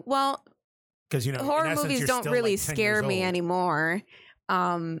 No, well, because horror movies don't really scare me anymore.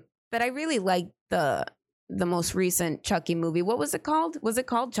 But I really liked the most recent Chucky movie. What was it called? Was it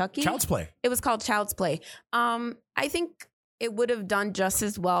called Chucky? Child's Play. It was called Child's Play. I think it would have done just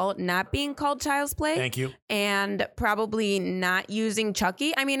as well not being called Child's Play. Thank you. And probably not using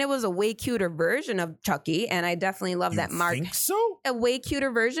Chucky. I mean, it was a way cuter version of Chucky, and I definitely love that Mark. Think so? A way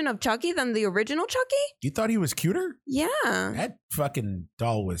cuter version of Chucky than the original Chucky? You thought he was cuter? Yeah. That fucking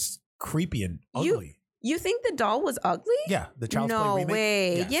doll was creepy and ugly. You think the doll was ugly? Yeah, the Child's Play remake. No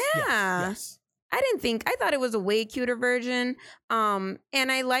way. Yes, Yeah. Yes. I thought it was a way cuter version. And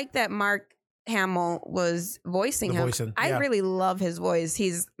I like that Mark Hamill was voicing him. I really love his voice.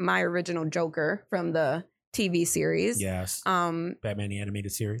 He's my original Joker from the TV series. Yes. Batman the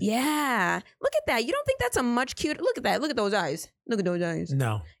Animated Series. Yeah. Look at that. You don't think that's a much cuter? Look at that. Look at those eyes. Look at those eyes.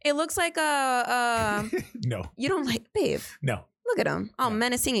 No. It looks like a No. You don't like, babe. No. Look at him. All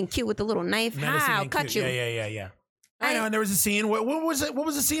menacing and cute with the little knife. I'll cut you. Yeah. I know, and there was a scene. What was it? What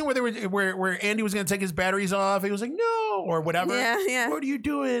was the scene where Andy was going to take his batteries off? He was like, "No," or whatever. Yeah. What are you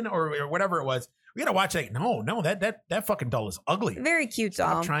doing? Or whatever it was. We got to watch that. No, that fucking doll is ugly. Very cute doll.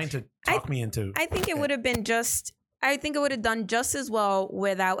 Stop trying to talk me into. I think it would have been I think it would have done just as well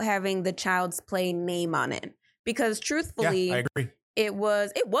without having the Child's Play name on it. Because truthfully, yeah, I agree. It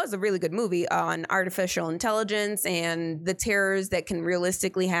was a really good movie on artificial intelligence and the terrors that can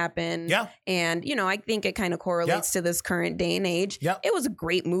realistically happen. Yeah. And, I think it kind of correlates to this current day and age. Yeah. It was a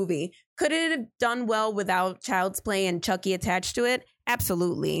great movie. Could it have done well without Child's Play and Chucky attached to it?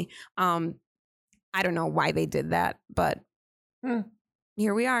 Absolutely. I don't know why they did that, but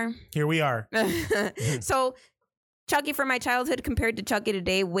Here we are. Here we are. So Chucky from my childhood compared to Chucky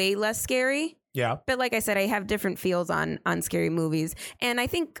today, way less scary. Yeah. But like I said, I have different feels on scary movies. And I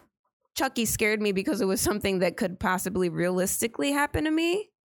think Chucky scared me because it was something that could possibly realistically happen to me.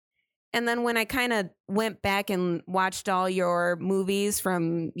 And then when I kind of went back and watched all your movies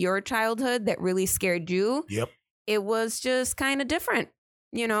from your childhood that really scared you, Yep. it was just kind of different,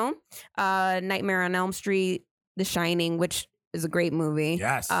 you know? Nightmare on Elm Street, The Shining, which is a great movie.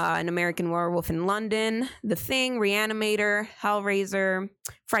 Yes. An American Werewolf in London, The Thing, Reanimator, Hellraiser,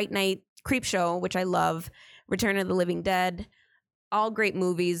 Fright Night, Creepshow, which I love, Return of the Living Dead, all great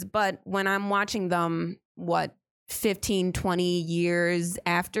movies. But when I'm watching them, 15, 20 years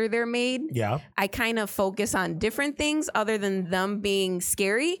after they're made, Yeah. I kind of focus on different things other than them being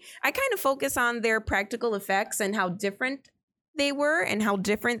scary. I kind of focus on their practical effects and how different they were and how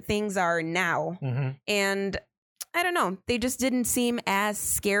different things are now. Mm-hmm. And I don't know. They just didn't seem as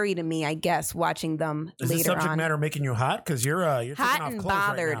scary to me, I guess, watching them Is later the subject on. matter making you hot? Because you're taking Hot off and clothes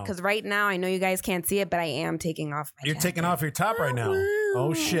bothered. right now. Because right now, I know you guys can't see it, but I am taking off my You're jacket. taking off your top right now.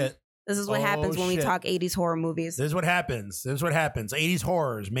 Oh, shit. This is what Oh, happens when we shit. talk 80s horror movies. This is what happens. 80s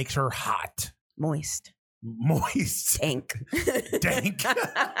horrors makes her hot. Moist. Moist. Dank. Dank.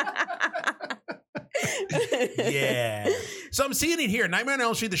 Yeah. So I'm seeing it here. Nightmare on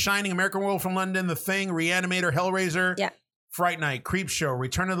Elm Street, The Shining, American Werewolf from London, The Thing, Reanimator, Hellraiser, Yeah. Fright Night, Creepshow,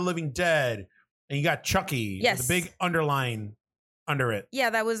 Return of the Living Dead, and you got Chucky. Yes. With a big underline under it. Yeah,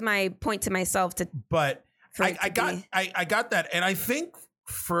 that was my point to myself to. But for it I to got be- I got that, and I think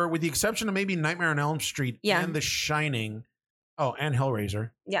with the exception of maybe Nightmare on Elm Street Yeah. and The Shining, and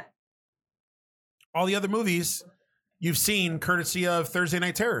Hellraiser, Yeah. all the other movies you've seen courtesy of Thursday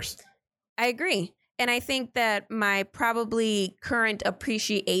Night Terrors. I agree. And I think that my probably current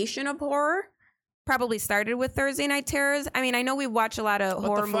appreciation of horror probably started with Thursday Night Terrors. I mean, I know we watch a lot of What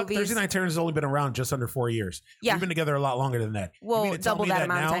horror the fuck? movies. Thursday Night Terrors has only been around just under 4 years. Yeah. We've been together a lot longer than that. You Well, mean to tell double me that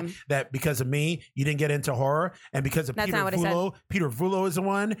amount of now time. That because of me, you didn't get into horror, and because of That's Peter not what I said. Vullo, Peter Vullo is the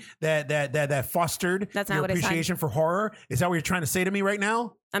one that fostered That's not your what I said. appreciation for horror. Is that what you're trying to say to me right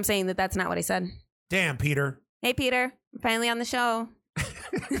now? I'm saying that that's not what I said. Damn, Peter. Hey, Peter, I'm finally on the show.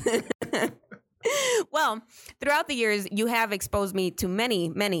 Well, throughout the years, you have exposed me to many,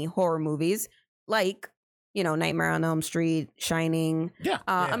 many horror movies, like, Nightmare on Elm Street, Shining, Yeah.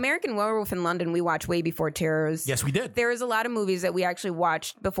 American Werewolf in London. We watched way before Terrors. Yes, we did. There is a lot of movies that we actually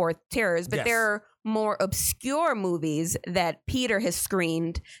watched before Terrors, but Yes. there are more obscure movies that Peter has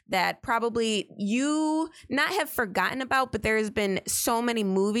screened that probably you not have forgotten about, but there has been so many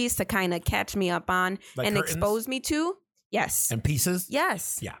movies to kind of catch me up on Like and Curtains? expose me to. Yes. And Pieces.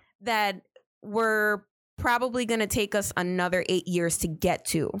 Yes. Yeah. That we're probably going to take us another 8 years to get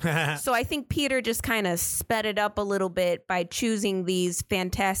to. So I think Peter just kind of sped it up a little bit by choosing these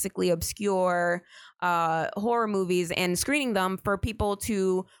fantastically obscure horror movies and screening them for people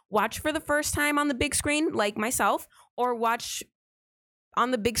to watch for the first time on the big screen, like myself, or watch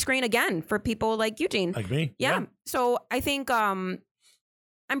on the big screen again for people like Eugene. Like me. Yeah. So I think I'm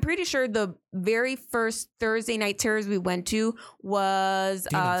pretty sure the very first Thursday Night Terrors we went to was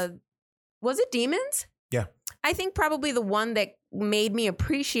it Demons? Yeah. I think probably the one that made me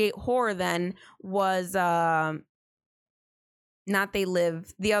appreciate horror then was Not They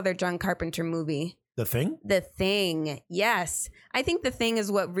Live, the other John Carpenter movie. The Thing? The Thing. Yes. I think The Thing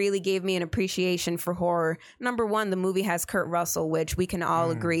is what really gave me an appreciation for horror. Number one, the movie has Kurt Russell, which we can all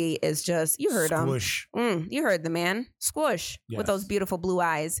agree is just, you heard him. Squish. You heard the man. Squish. Yes. With those beautiful blue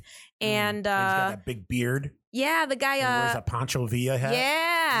eyes. And he's got that big beard. yeah, the guy And he wears a Pancho Villa hat.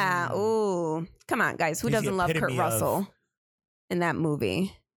 yeah. Ooh. Come on, guys. Who He's the doesn't love Kurt epitome of- Russell in that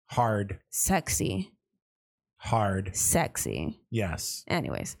movie? Hard. Sexy. Sexy. Yes.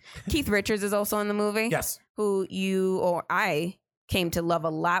 Anyways, Keith Richards is also in the movie. Yes. Who you or I came to love a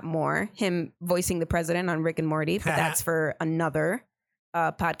lot more. Him voicing the president on Rick and Morty, but that's for another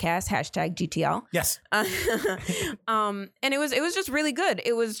podcast. #GTL. Yes. And it was just really good.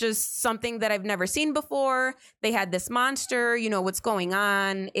 It was just something that I've never seen before. They had this monster, what's going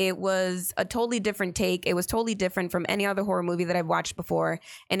on. It was a totally different take. It was totally different from any other horror movie that I've watched before,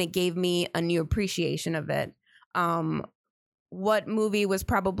 and it gave me a new appreciation of it. What movie was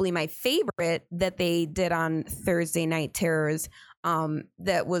probably my favorite that they did on Thursday Night Terrors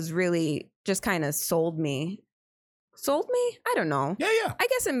that was really just kind of sold me? I don't know. Yeah, yeah. I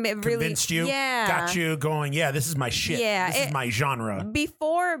guess it really Convinced you? Yeah. Got you going, yeah, this is my shit. Yeah, This is my genre.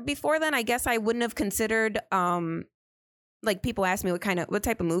 Before then, I guess I wouldn't have considered like people ask me what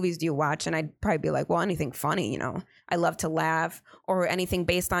type of movies do you watch, and I'd probably be like, well, anything funny, I love to laugh, or anything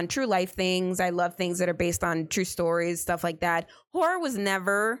based on true life things. I love things that are based on true stories, stuff like that. Horror was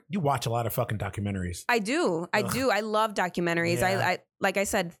never. You watch a lot of fucking documentaries. I do. I love documentaries. Yeah. I like I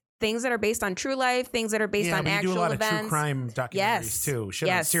said, things that are based on true life, things that are based on but actual you do a lot events. of true crime documentaries too. Shit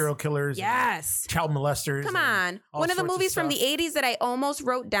on serial killers. Yes. Child molesters. Come on. One of the movies from the 80s that I almost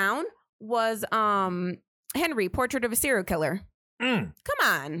wrote down was Henry, Portrait of a Serial Killer. Come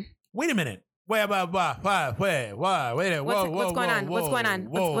on. Wait a minute. Wait, whoa, What's going on? What's going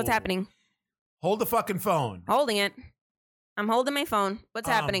on? What's happening? Hold the fucking phone. Holding it. I'm holding my phone. What's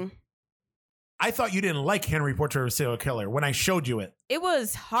happening? I thought you didn't like Henry, Portrait of a Serial Killer when I showed you it. It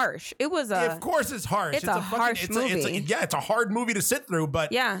was harsh. It was of course it's harsh. It's a harsh movie. It's a hard movie to sit through,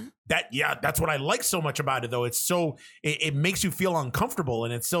 but that's what I like so much about it though. It's so it makes you feel uncomfortable,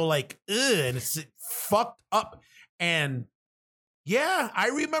 and it's so like ugh, and it's fucked up. And yeah, I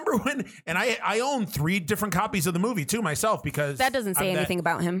remember when, and I own 3 different copies of the movie too myself, because that doesn't say anything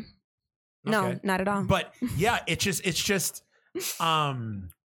about him. Okay. No, not at all. But yeah, it's just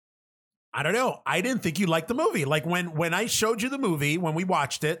I don't know. I didn't think you liked the movie. Like when I showed you the movie, when we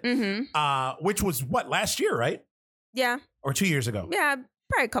watched it, which was what, last year, right? Yeah. Or 2 years ago. Yeah,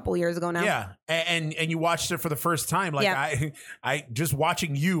 probably a couple years ago now. Yeah. And you watched it for the first time. Like I just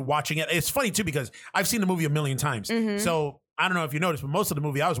watching it. It's funny too, because I've seen the movie a million times. So I don't know if you noticed, but most of the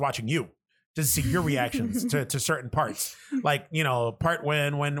movie I was watching you to see your reactions to certain parts. Like, part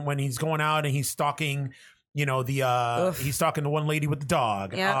when he's going out and he's stalking, he's stalking the one lady with the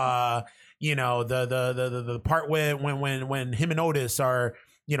dog. Yep. The part when him and Otis are,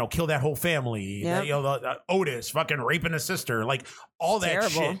 kill that whole family. Yep. Otis fucking raping his sister, like all that Terrible.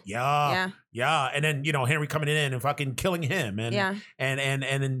 shit. Yeah. And then Henry coming in and fucking killing him, and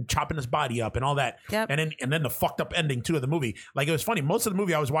then chopping his body up and all that. Yep. And then the fucked up ending too of the movie. Like, it was funny. Most of the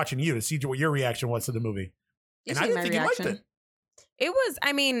movie I was watching you to see what your reaction was to the movie, and I didn't think you liked it. It was,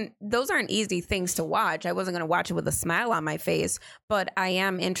 those aren't easy things to watch. I wasn't going to watch it with a smile on my face, but I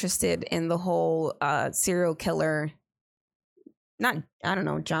am interested in the whole serial killer, genre.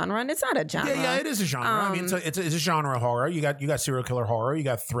 And it's not a genre. Yeah, it is a genre. It's a genre of horror. You got serial killer horror. You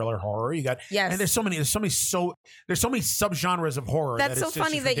got thriller horror. You got and there's so many subgenres of horror. That's so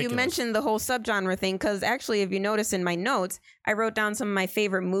funny that you mentioned the whole subgenre thing, because actually, if you notice in my notes, I wrote down some of my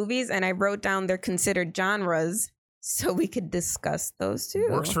favorite movies, and I wrote down their considered genres, so we could discuss those too.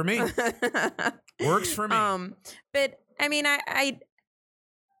 Works for me. Works for me. But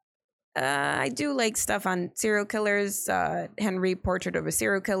I do like stuff on serial killers. Henry, Portrait of a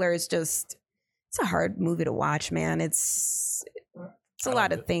Serial Killer is it's a hard movie to watch, man. It's a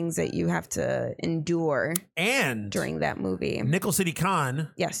lot of things that you have to endure during that movie. Nickel City Con,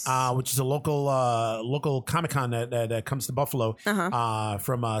 yes, which is a local Comic-Con that comes to Buffalo,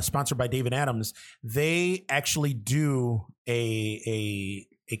 from sponsored by David Adams. They actually do a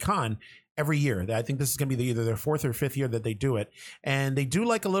con every year. I think this is going to be either their 4th or 5th year that they do it, and they do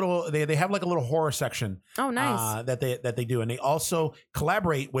like a little. They have like a little horror section. Oh, nice. That they do, and they also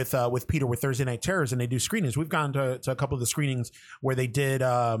collaborate with Peter with Thursday Night Terrors, and they do screenings. We've gone to a couple of the screenings where they did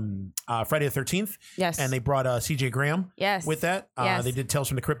Friday the 13th. Yes, and they brought C.J. Graham. Yes, with that. Yes. They did Tales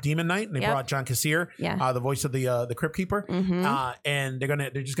from the Crypt Demon Night, and they brought John Kassir, the voice of the Crypt Keeper. And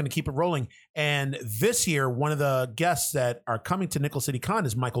they're just gonna keep it rolling. And this year, one of the guests that are coming to Nickel City Con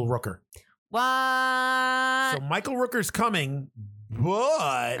is Michael Rooker. What? So Michael Rooker's coming,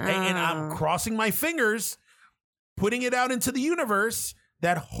 but and I'm crossing my fingers, putting it out into the universe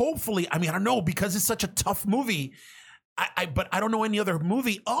that hopefully, I don't know, because it's such a tough movie. But I don't know any other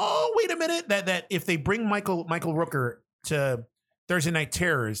movie. Oh, wait a minute. That if they bring Michael Rooker to Thursday Night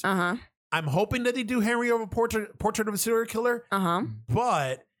Terrors, I'm hoping that they do Henry over Portrait of a Serial Killer.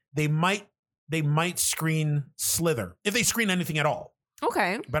 But they might screen Slither, if they screen anything at all.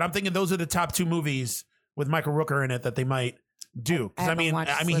 Okay. But I'm thinking those are the top 2 movies with Michael Rooker in it that they might do. Because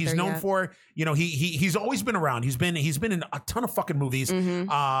he's known for, he's always been around. He's been in a ton of fucking movies.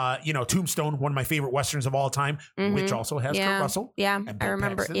 Tombstone, one of my favorite westerns of all time, which also has Kurt Russell. Yeah, and I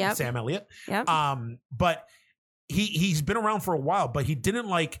remember. Yeah, Sam Elliott. Yep. But he's been around for a while, but he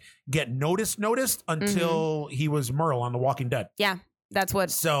didn't get noticed until he was Merle on The Walking Dead. Yeah. That's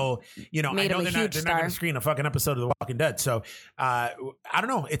what. So, I know they're not going to screen a fucking episode of The Walking Dead. So, I don't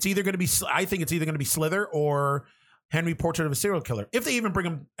know. It's either going to be. I think it's either going to be Slither or Henry, Portrait of a Serial Killer, if they even bring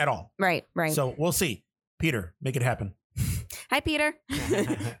him at all. Right. So we'll see. Peter, make it happen. Hi, Peter.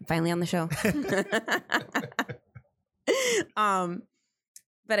 Finally on the show.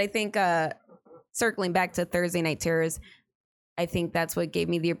 But I think circling back to Thursday Night Terrors, I think that's what gave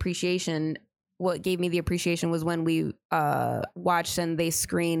me the appreciation what gave me the appreciation was when we watched and they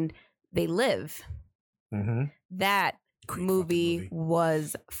screened They Live. Mm-hmm. That Great movie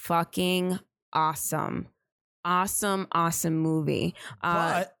was fucking awesome. Awesome movie.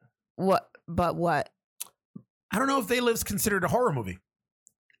 But what? I don't know if They Live's considered a horror movie.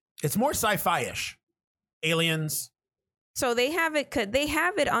 It's more sci-fi-ish. Aliens. So they have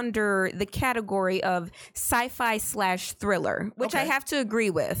it under the category of sci-fi / thriller, which I Okay. have to agree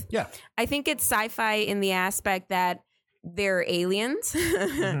with. Yeah. I think it's sci-fi in the aspect that they're aliens.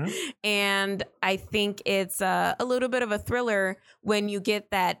 And I think it's a little bit of a thriller when you get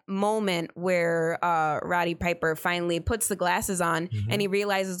that moment where Roddy Piper finally puts the glasses on and he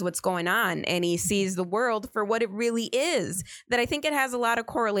realizes what's going on and he sees the world for what it really is. That I think it has a lot of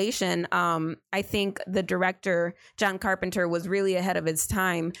correlation. I think the director, John Carpenter, was really ahead of his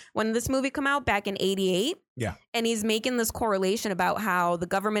time. When this movie came out back in 88, Yeah. and he's making this correlation about how the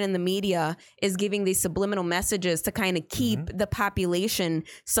government and the media is giving these subliminal messages to kind of keep the population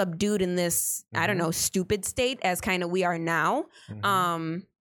subdued in this, I don't know, stupid state as kind of we are now.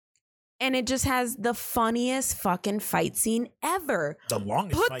 And it just has the funniest fucking fight scene ever. The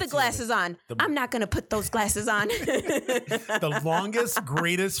longest Put fight the scene glasses on. The- I'm not going to put those glasses on. The longest,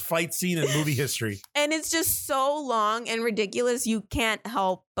 greatest fight scene in movie history. And it's just so long and ridiculous. You can't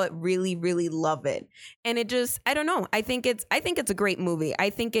help but really, really love it. And it just, I don't know. I think it's a great movie.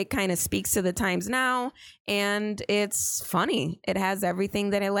 I think it kind of speaks to the times now, and it's funny. It has everything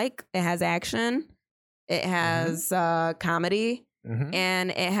that I like. It has action. It has comedy.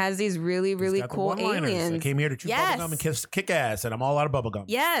 And it has these really, really It's got the cool one-liners. aliens. I came here to chew bubblegum and kick ass, and I'm all out of bubblegum.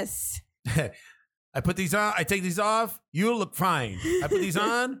 Yes. I put these on. I take these off. You look fine. I put these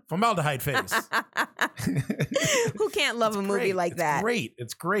on. Formaldehyde face. Who can't love a movie Great. like that? It's great.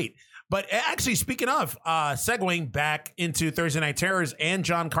 It's great. But actually, speaking of segueing back into Thursday Night Terrors and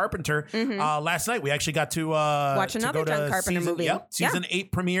John Carpenter, last night we actually got to Watch to another go to John Carpenter movie. Season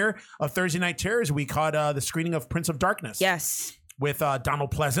 8 premiere of Thursday Night Terrors. We caught the screening of Prince of Darkness. Yes. With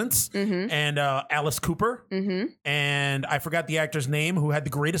Donald Pleasance and Alice Cooper. And I forgot the actor's name who had the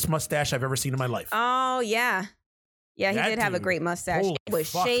greatest mustache I've ever seen in my life. Oh, yeah. Yeah, he That did have a dude. great mustache. Holy It was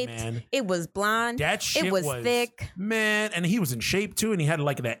fuck, shaped. man. It was blonde. That shit it was thick. Man, and he was in shape too, and he had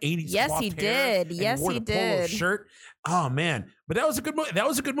like that 80s Yes, coiffed he hair, did. and Yes, wore he the polo did. shirt. Oh man. But that was a good movie. That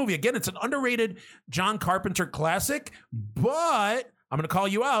was a good movie. Again, it's an underrated John Carpenter classic, but I'm going to call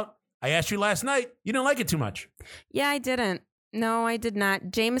you out. I asked you last night. You didn't like it too much. Yeah, I didn't. No, I did not.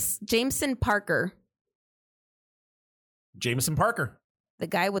 Jameson Parker, Jameson Parker. the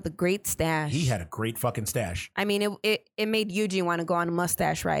guy with the great stash. He had a great fucking stash. I mean, it made Eugene want to go on a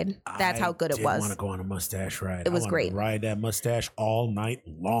mustache ride. That's how good it I was. want to go on a mustache ride. It was I wanna great. Ride that mustache all night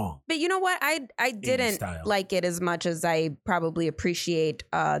long. But you know what? I didn't style. like it as much as I probably appreciate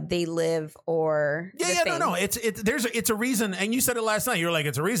They Live or The Thing. No. It's a reason, and you said it last night. You were like,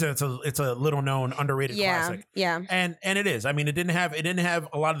 it's a reason. It's a little known, underrated classic. Yeah. And it is. I mean, it didn't have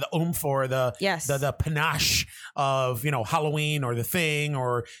a lot of the oomph or the Yes. the panache of Halloween or The Thing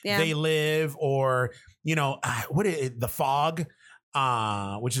or Yeah. They Live or The Fog,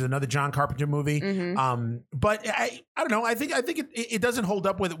 which is another John Carpenter movie. But I don't know. I think it doesn't hold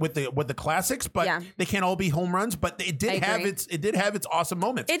up with the classics, but Yeah. they can't all be home runs. But it did I have agree. its awesome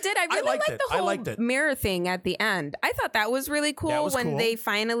moments. It did. I really liked the whole liked it. mirror thing at the end. I thought that was really cool That was when cool. she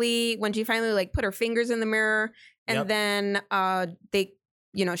finally like put her fingers in the mirror and Yep. then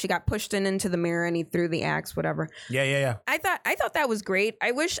she got pushed into the mirror and he threw the axe, whatever. Yeah. I thought that was great.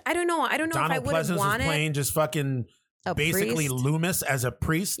 I don't know if I Donald would have Pleasance was wanted playing just fucking a basically priest. Loomis as a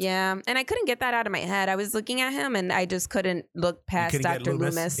priest. Yeah, and I couldn't get that out of my head. I was looking at him and I just couldn't look past couldn't get Dr.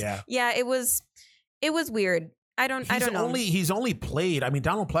 Loomis? Loomis. Yeah. It was weird. I don't know. He's only played, I mean,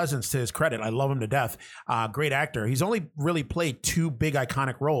 Donald Pleasance, to his credit, I love him to death. Great actor. He's only really played two big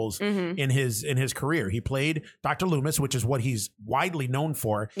iconic roles in his career. He played Dr. Loomis, which is what he's widely known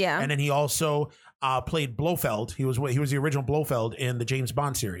for. Yeah. And then he also played Blofeld. He was the original Blofeld in the James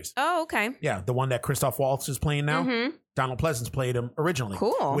Bond series. Oh, okay. Yeah, the one that Christoph Waltz is playing now. Donald Pleasance played him originally.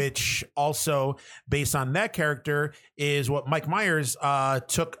 Cool. Which also, based on that character, is what Mike Myers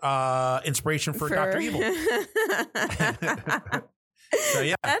took inspiration for Dr. Evil. So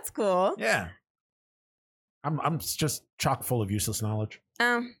yeah, That's cool. yeah. I'm just chock full of useless knowledge.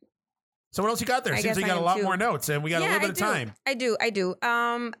 So what else you got there? I Seems guess like you I got a am lot too. more notes, and we got a little bit of time. I do. I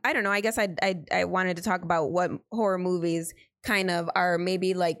don't know. I guess I wanted to talk about what horror movies kind of are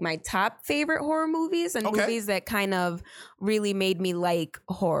maybe like my top favorite horror movies and Okay. movies that kind of really made me like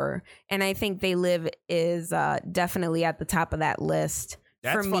horror. And I think They Live is definitely at the top of that list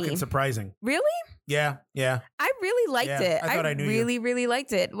That's for fucking me. surprising. Really? Yeah. I really liked Yeah, it. I thought I knew you. really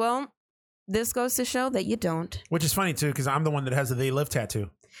liked it. Well, this goes to show that you don't. Which is funny, too, because I'm the one that has the They Live tattoo.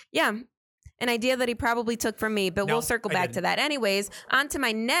 Yeah. An idea that he probably took from me, but No, we'll circle I back didn't. to that. Anyways, on to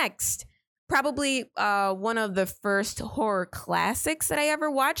my next, probably one of the first horror classics that I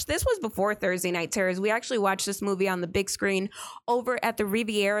ever watched. This was before Thursday Night Terrors. We actually watched this movie on the big screen over at the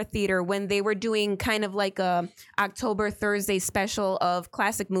Riviera Theater when they were doing kind of like a October Thursday special of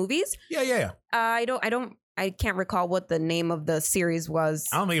classic movies. Yeah. I can't recall what the name of the series was.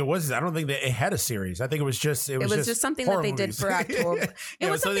 I don't think it was. I don't think that it had a series. I think it was just. It was just something that they did for October.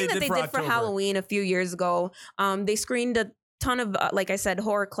 It was something that they did for Halloween a few years ago. They screened a ton of, like I said,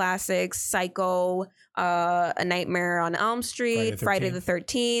 horror classics, Psycho, A Nightmare on Elm Street, Friday the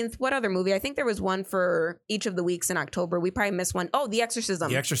 13th. What other movie? I think there was one for each of the weeks in October. We probably missed one. Oh, The Exorcism.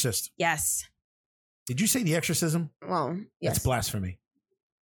 The Exorcist. Yes. Did you say The Exorcism? Well, yes. That's blasphemy.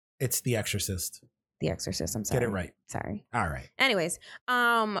 It's The Exorcist. The Exorcist. I'm sorry. Get it right. Sorry. All right. Anyways,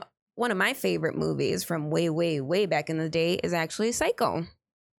 one of my favorite movies from way, way, way back in the day is actually Psycho.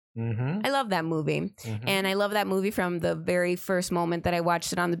 Mm-hmm. I love that movie. Mm-hmm. And I love that movie from the very first moment that I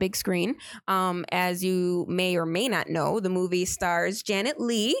watched it on the big screen. As you may or may not know, the movie stars Janet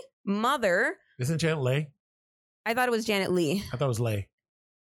Leigh, mother. Isn't Janet Leigh? I thought it was Janet Leigh. I thought it was Leigh.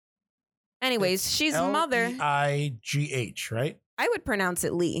 Anyways, she's mother. Leigh, right? I would pronounce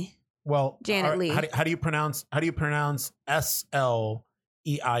it Lee. Well, Janet Leigh. How do you pronounce Sleigh?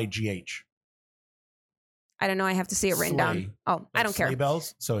 I don't know. I have to see it written down. Oh, I don't care. Sleigh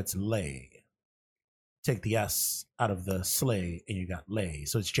bells. So it's Leigh. Take the S out of the sleigh and you got Leigh.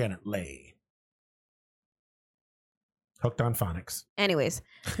 So it's Janet Leigh. Hooked on phonics. Anyways,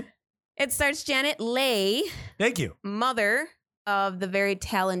 it starts Janet Leigh. Thank you. Mother of the very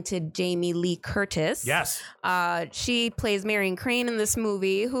talented Jamie Lee Curtis. Yes. She plays Marion Crane in this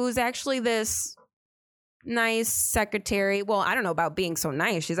movie, who's actually this nice secretary. Well, I don't know about being so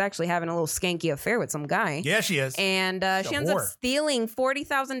nice. She's actually having a little skanky affair with some guy. Yeah, she is. And she ends up stealing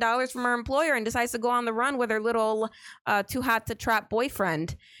 $40,000 from her employer and decides to go on the run with her little too hot to trot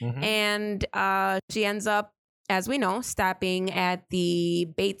boyfriend. Mm-hmm. And she ends up, as we know, stopping at the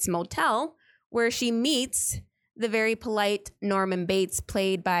Bates Motel, where she meets the very polite Norman Bates,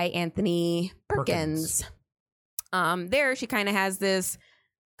 played by Anthony Perkins. There, she kind of has this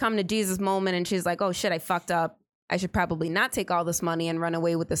come to Jesus moment, and she's like, oh shit, I fucked up. I should probably not take all this money and run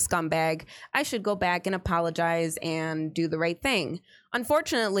away with the scumbag. I should go back and apologize and do the right thing.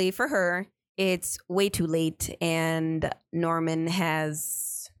 Unfortunately for her, it's way too late, and Norman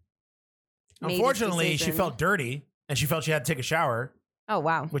has made his Unfortunately, she decision. felt dirty, and she felt she had to take a shower, Oh,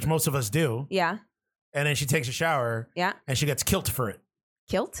 wow. which most of us do. Yeah. And then she takes a shower, Yeah. and she gets kilt for it.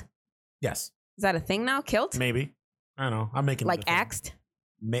 Kilt? Yes, Is that a thing now? Kilt? maybe. I don't know. I'm making it Like a thing. axed?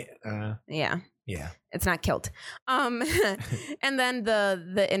 Yeah. Yeah. It's not kilt. And then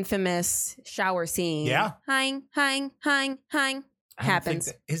the infamous shower scene. Yeah. Hang I don't think happens.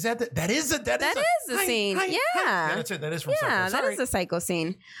 That is the scene. Yeah. That's it. That is from Yeah, Psycho. that is the Psycho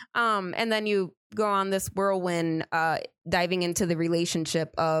scene. And then you go on this whirlwind, diving into the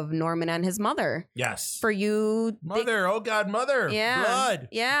relationship of Norman and his mother. Yes. For you, Mother, oh God, mother. Yeah. Blood.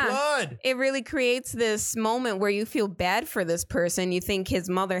 Yeah. Blood. it really creates this moment where you feel bad for this person. You think his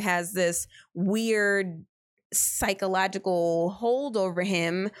mother has this weird psychological hold over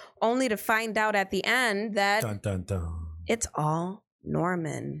him, only to find out at the end that Dun, dun, dun. it's all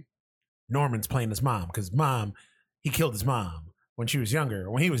Norman. Norman's playing his mom because he killed his mom when he was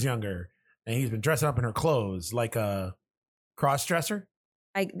younger, and he's been dressing up in her clothes like a cross-dresser.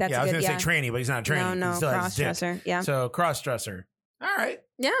 That's I was good. going to Yeah. say tranny, but he's not a tranny. No, He still has his dick. cross-dresser. Yeah. So cross-dresser. All right.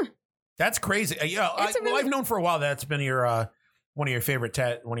 Yeah. That's crazy. I've known for a while that's been your one of your favorite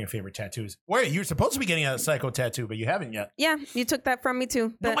tattoos. Wait, you're supposed to be getting a Psycho tattoo, but you haven't yet. Yeah. You took that from me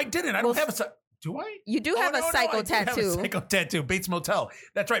too. No, but I didn't. I don't have a. Do I? You do have a Psycho I do have tattoo. a Psycho tattoo. Bates Motel.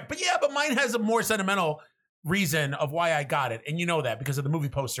 That's right. But mine has a more sentimental reason of why I got it, and you know that because of the movie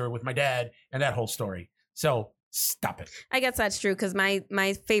poster with my dad and that whole story. So stop it. I guess that's true because my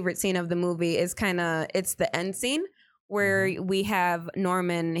favorite scene of the movie is it's the end scene where Mm-hmm. we have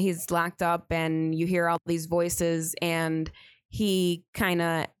Norman, he's locked up and you hear all these voices and he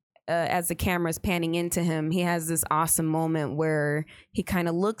as the camera's panning into him, he has this awesome moment where he kind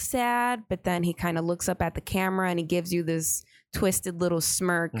of looks sad, but then he kind of looks up at the camera and he gives you this twisted little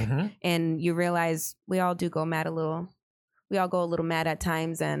smirk, Mm-hmm. and you realize we all go a little mad at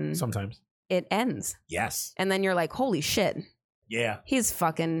times, and Sometimes. it ends. Yes. And then you're like, holy shit, Yeah. he's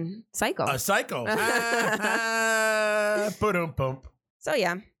fucking psycho. A psycho. Boom. So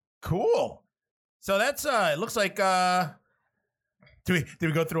yeah. Cool. So that's it looks like did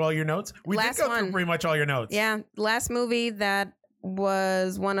we go through all your notes? We Last did go through one. pretty much all your notes. Yeah. Last movie that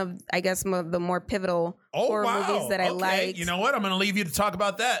was one of, I guess, the more pivotal horror movies that I liked. You know what? I'm going to leave you to talk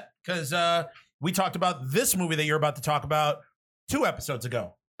about that because we talked about this movie that you're about to talk about 2 episodes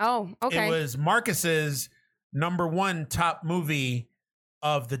ago. Oh, okay. It was Marcus's #1 top movie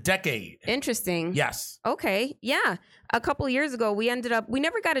of the decade. Interesting. Yes. Okay. Yeah. A couple years ago, we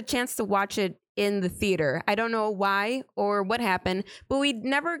never got a chance to watch it in the theater. I don't know why or what happened, but we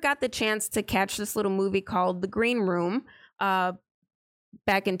never got the chance to catch this little movie called The Green Room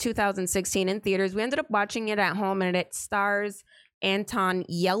back in 2016 in theaters. We ended up watching it at home, and it stars Anton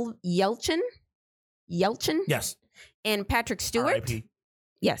Yelchin. Yes. And Patrick Stewart. R.I.P.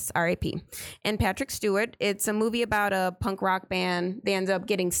 Yes, R.I.P. And Patrick Stewart. It's a movie about a punk rock band. They ended up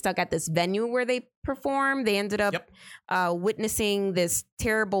getting stuck at this venue where they perform. They ended up witnessing this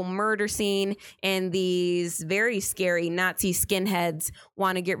terrible murder scene, and these very scary Nazi skinheads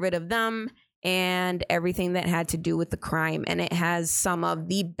want to get rid of them and everything that had to do with the crime. And it has some of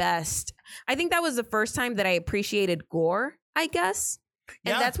the best. I think that was the first time that I appreciated gore, I guess.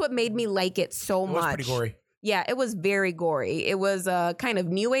 And that's what made me like it so much. It was pretty gory. Yeah, it was very gory. It was a kind of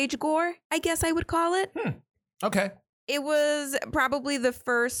new age gore, I guess I would call it. Okay. It was probably the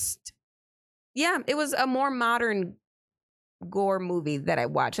first. Yeah, it was a more modern gore movie that I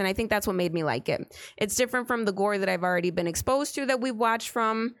watched. And I think that's what made me like it. It's different from the gore that I've already been exposed to that we've watched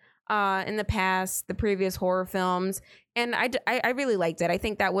from in the past, the previous horror films. And I really liked it. I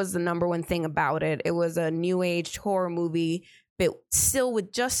think that was the #1 thing about it. It was a new age horror movie, but still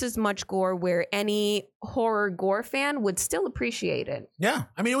with just as much gore, where any horror gore fan would still appreciate it. Yeah,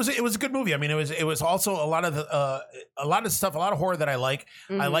 I mean, it was a good movie. I mean, it was also a lot of stuff, a lot of horror that I like.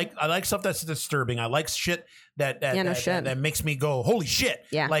 Mm-hmm. I like stuff that's disturbing. I like shit that makes me go, holy shit.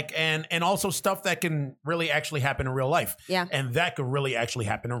 Yeah. Like and also stuff that can really actually happen in real life. Yeah. And that could really actually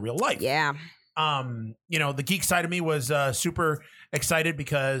happen in real life. Yeah. The geek side of me was super excited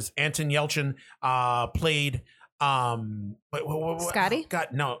because Anton Yelchin played Scotty? God,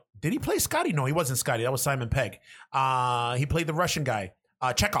 no. Did he play Scotty? No, he wasn't Scotty. That was Simon Pegg. He played the Russian guy,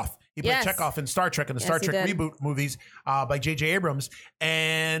 Chekhov. He played Chekhov in Star Trek, in the Star Trek reboot movies by J.J. Abrams.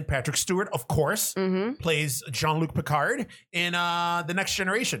 And Patrick Stewart, of course, plays Jean-Luc Picard in The Next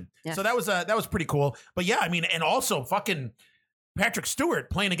Generation. Yes. So that was pretty cool. But yeah, I mean, and also fucking Patrick Stewart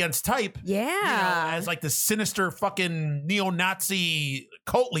playing against type. Yeah. As like the sinister fucking neo-Nazi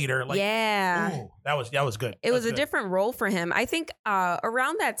cult leader. Like, ooh, that was good. It was a different role for him. I think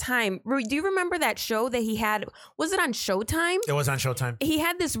around that time, do you remember that show that he had? Was it on Showtime? It was on Showtime. He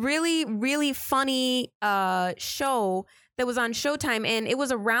had this really, really funny show that was on Showtime. And it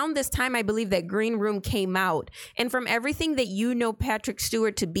was around this time, I believe, that Green Room came out. And from everything that you know Patrick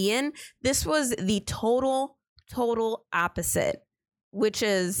Stewart to be in, this was the total opposite, which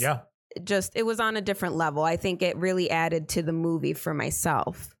is just, it was on a different level. I think it really added to the movie for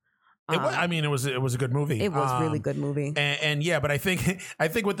myself. It was a good movie. It was a really good movie. And yeah, but I think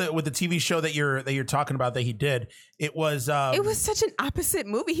with the TV show that you're talking about that he did, it was such an opposite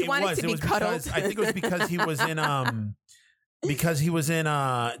movie. He wanted to be cuddled. I think it was because he was in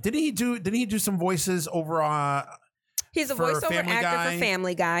didn't he do some voices over He's a voiceover actor for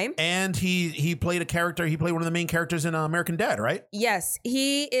Family Guy. And he played a character. He played one of the main characters in American Dad, right? Yes.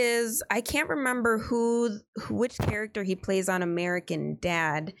 He is. I can't remember which character he plays on American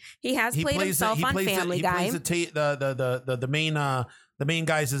Dad. He played himself on Family Guy. He plays the main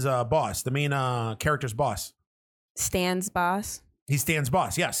guy's boss, the main character's boss. Stan's boss. He's Stan's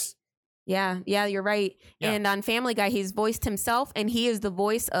boss, yes. Yeah, you're right. Yeah. And on Family Guy, he's voiced himself, and he is the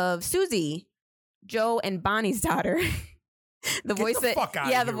voice of Susie, Joe and Bonnie's daughter. The voice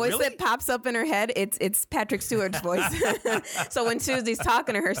that pops up in her head, it's Patrick Stewart's voice. So when Susie's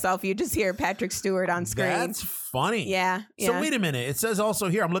talking to herself, you just hear Patrick Stewart on screen. That's funny. Yeah. So wait a minute. It says also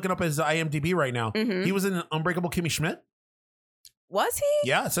here, I'm looking up his IMDb right now. Mm-hmm. He was in Unbreakable Kimmy Schmidt. Was he?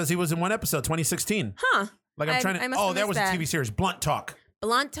 Yeah, it says he was in one episode, 2016. Huh. Like that was a TV series, Blunt Talk.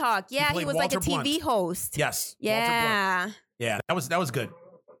 Blunt Talk. Yeah, he was Walter like a TV Blunt. host. Yes. Yeah. Yeah, that was good.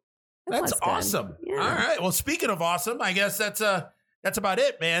 That's awesome. Yeah. All right. Well, speaking of awesome, I guess that's about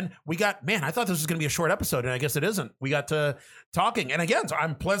it, man. I thought this was going to be a short episode, and I guess it isn't. We got to talking. And again, so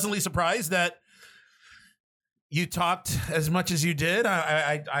I'm pleasantly surprised that you talked as much as you did.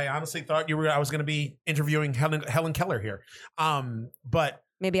 I honestly thought I was going to be interviewing Helen Keller here. But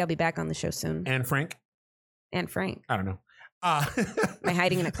maybe I'll be back on the show soon. And Frank. I don't know. Am I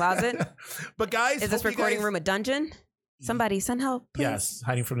hiding in a closet? But guys, is this recording room a dungeon? Somebody send help, please. Yes,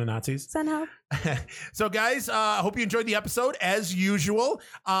 hiding from the Nazis. Send help. So, guys, I hope you enjoyed the episode as usual.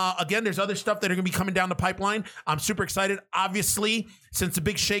 Again, there's other stuff that are going to be coming down the pipeline. I'm super excited. Obviously, since the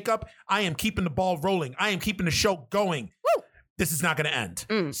big shakeup, I am keeping the ball rolling. I am keeping the show going. Woo! this is not going to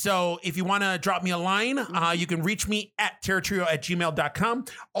end. So if you want to drop me a line, you can reach me at terratrio@gmail.com.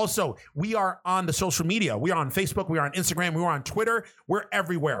 Also, we are on the social media. We are on Facebook. We are on Instagram. We are on Twitter. We're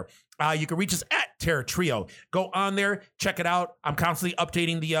everywhere. You can reach us at Terra Trio. Go on there, check it out. I'm constantly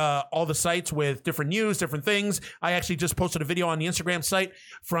updating the all the sites with different news, different things. I actually just posted a video on the Instagram site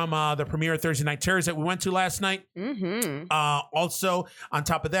from the premiere of Thursday Night Terrors that we went to last night. Also, on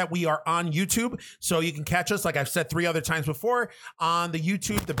top of that, we are on YouTube, so you can catch us, like I've said 3 other times before, on the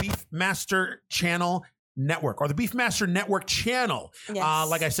YouTube, the Beefmaster Channel Network, or the Beefmaster Network channel. Yes.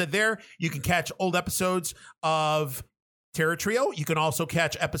 Like I said there, you can catch old episodes of Terra Trio. You can also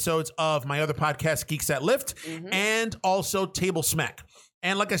catch episodes of my other podcast, Geeks That Lift, and also Table Smack.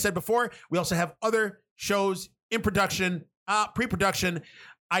 And like I said before, we also have other shows in production, pre-production,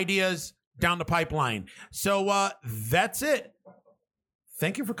 ideas down the pipeline. So that's it.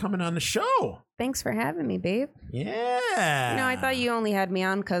 Thank you for coming on the show. Thanks for having me, babe. Yeah. I thought you only had me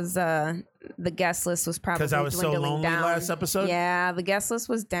on because the guest list was probably because I was so lonely down. last episode. Yeah, the guest list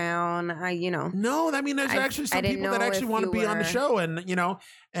was down. No, I mean, there's actually some people that actually want to be on the show, and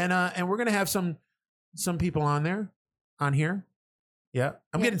and we're gonna have some people on here. Yeah,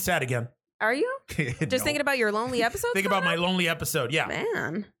 I'm getting sad again. Are you just thinking about your lonely episode? Think about my lonely episode. Yeah,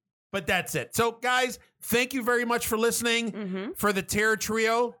 man. But that's it. So, guys, thank you very much for listening for the Terra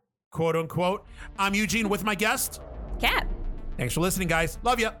Trio, quote unquote. I'm Eugene with my guest, Kat. Thanks for listening, guys.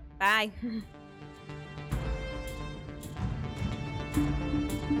 Love you. Bye.